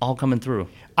Yeah. all coming through.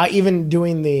 I even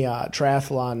doing the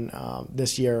triathlon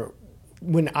this year,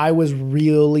 when I was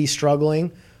really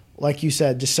struggling, like you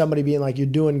said, just somebody being like, "You're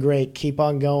doing great, keep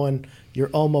on going, you're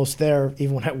almost there,"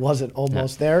 even when I wasn't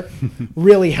almost there,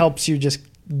 really helps you just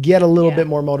get a little Yeah. bit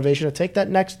more motivation to take that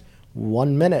next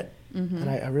 1 minute. And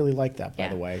I really like that, by Yeah,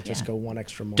 the way. Just yeah. go one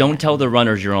extra more. Don't tell the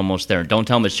runners you're almost there. Don't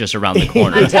tell them it's just around the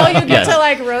corner. Until you get Yes. to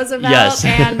like Roosevelt Yes.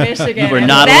 and Michigan. You were and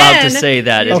not allowed to then say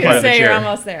that you in can front of a say you're chair.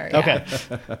 almost there. Yeah. Okay.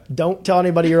 Don't tell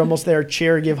anybody you're almost there.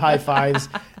 Cheer, give high fives,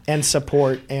 and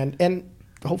support. And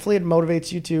hopefully it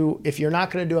motivates you to, if you're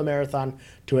not going to do a marathon,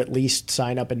 to at least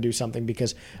sign up and do something,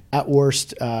 because at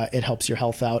worst, it helps your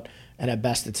health out. And at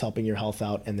best, it's helping your health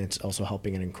out. And it's also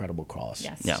helping an incredible cause.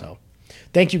 Yes. Yeah. So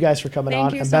thank you guys for coming Thank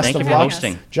on. you And so best Thank much you of for luck. having us.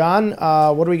 hosting. John,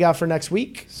 what do we got for next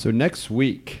week? So next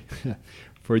week,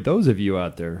 for those of you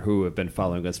out there who have been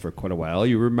following us for quite a while,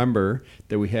 you remember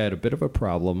that we had a bit of a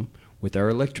problem with our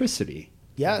electricity.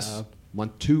 Yes.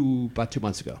 About 2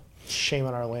 months ago. Shame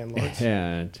on our landlords.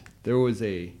 And there was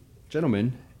a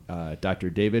gentleman, Dr.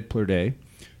 David Plerde,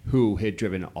 who had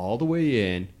driven all the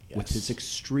way in with Yes. his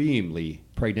extremely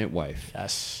pregnant wife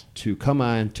Yes. to come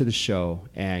on to the show,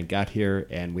 and got here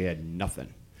and we had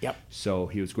nothing. Yep. So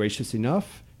he was gracious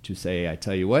enough to say, I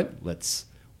tell you what, let's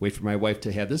wait for my wife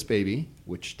to have this baby,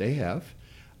 which they have,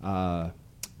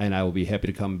 and I will be happy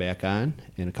to come back on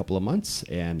in a couple of months.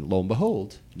 And lo and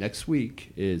behold, next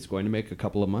week is going to make a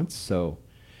couple of months. So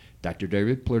Dr.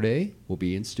 David Plerde will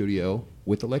be in studio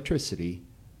with electricity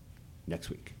next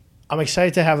week. I'm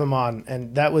excited to have him on,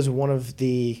 and that was one of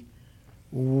the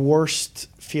worst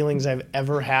feelings I've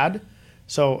ever had.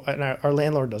 So, and our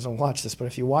landlord doesn't watch this, but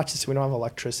if you watch this, we don't have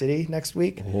electricity next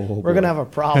week. We're going to have a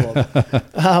problem.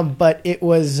 But it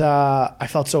was, I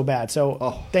felt so bad.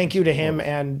 So thank you to him.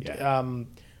 And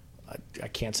I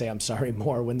can't say I'm sorry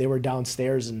more. When they were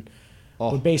downstairs, and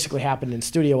what basically happened in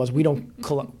studio was we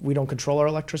don't control our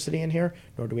electricity in here,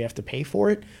 nor do we have to pay for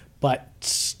it.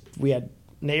 But we had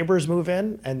neighbors move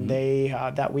in, and they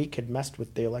that week had messed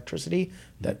with the electricity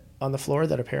that on the floor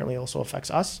that apparently also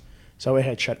affects us. So it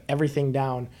had shut everything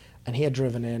down, and he had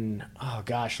driven in, oh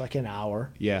gosh, like an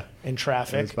hour Yeah. in It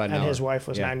traffic. was about an And his hour. wife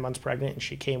was Yeah. 9 months pregnant, and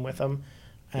she came with him,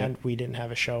 and Yep. we didn't have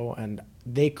a show, and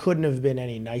they couldn't have been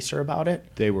any nicer about it.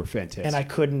 They were fantastic. And I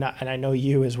could not, and I know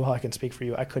you as well, I can speak for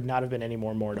you, I could not have been any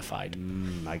more mortified.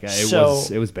 My God, So-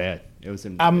 it was bad. It was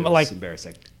I'm like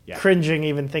embarrassing. Yeah. Cringing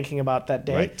even thinking about that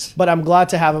day. Right. But I'm glad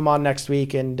to have him on next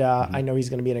week, and I know he's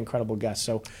going to be an incredible guest.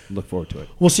 So Look forward to it.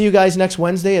 we'll see you guys next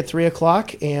Wednesday at 3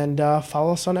 o'clock, and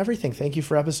follow us on everything. Thank you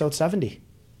for episode 70.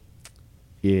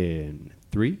 In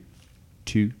 3,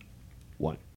 2, 1.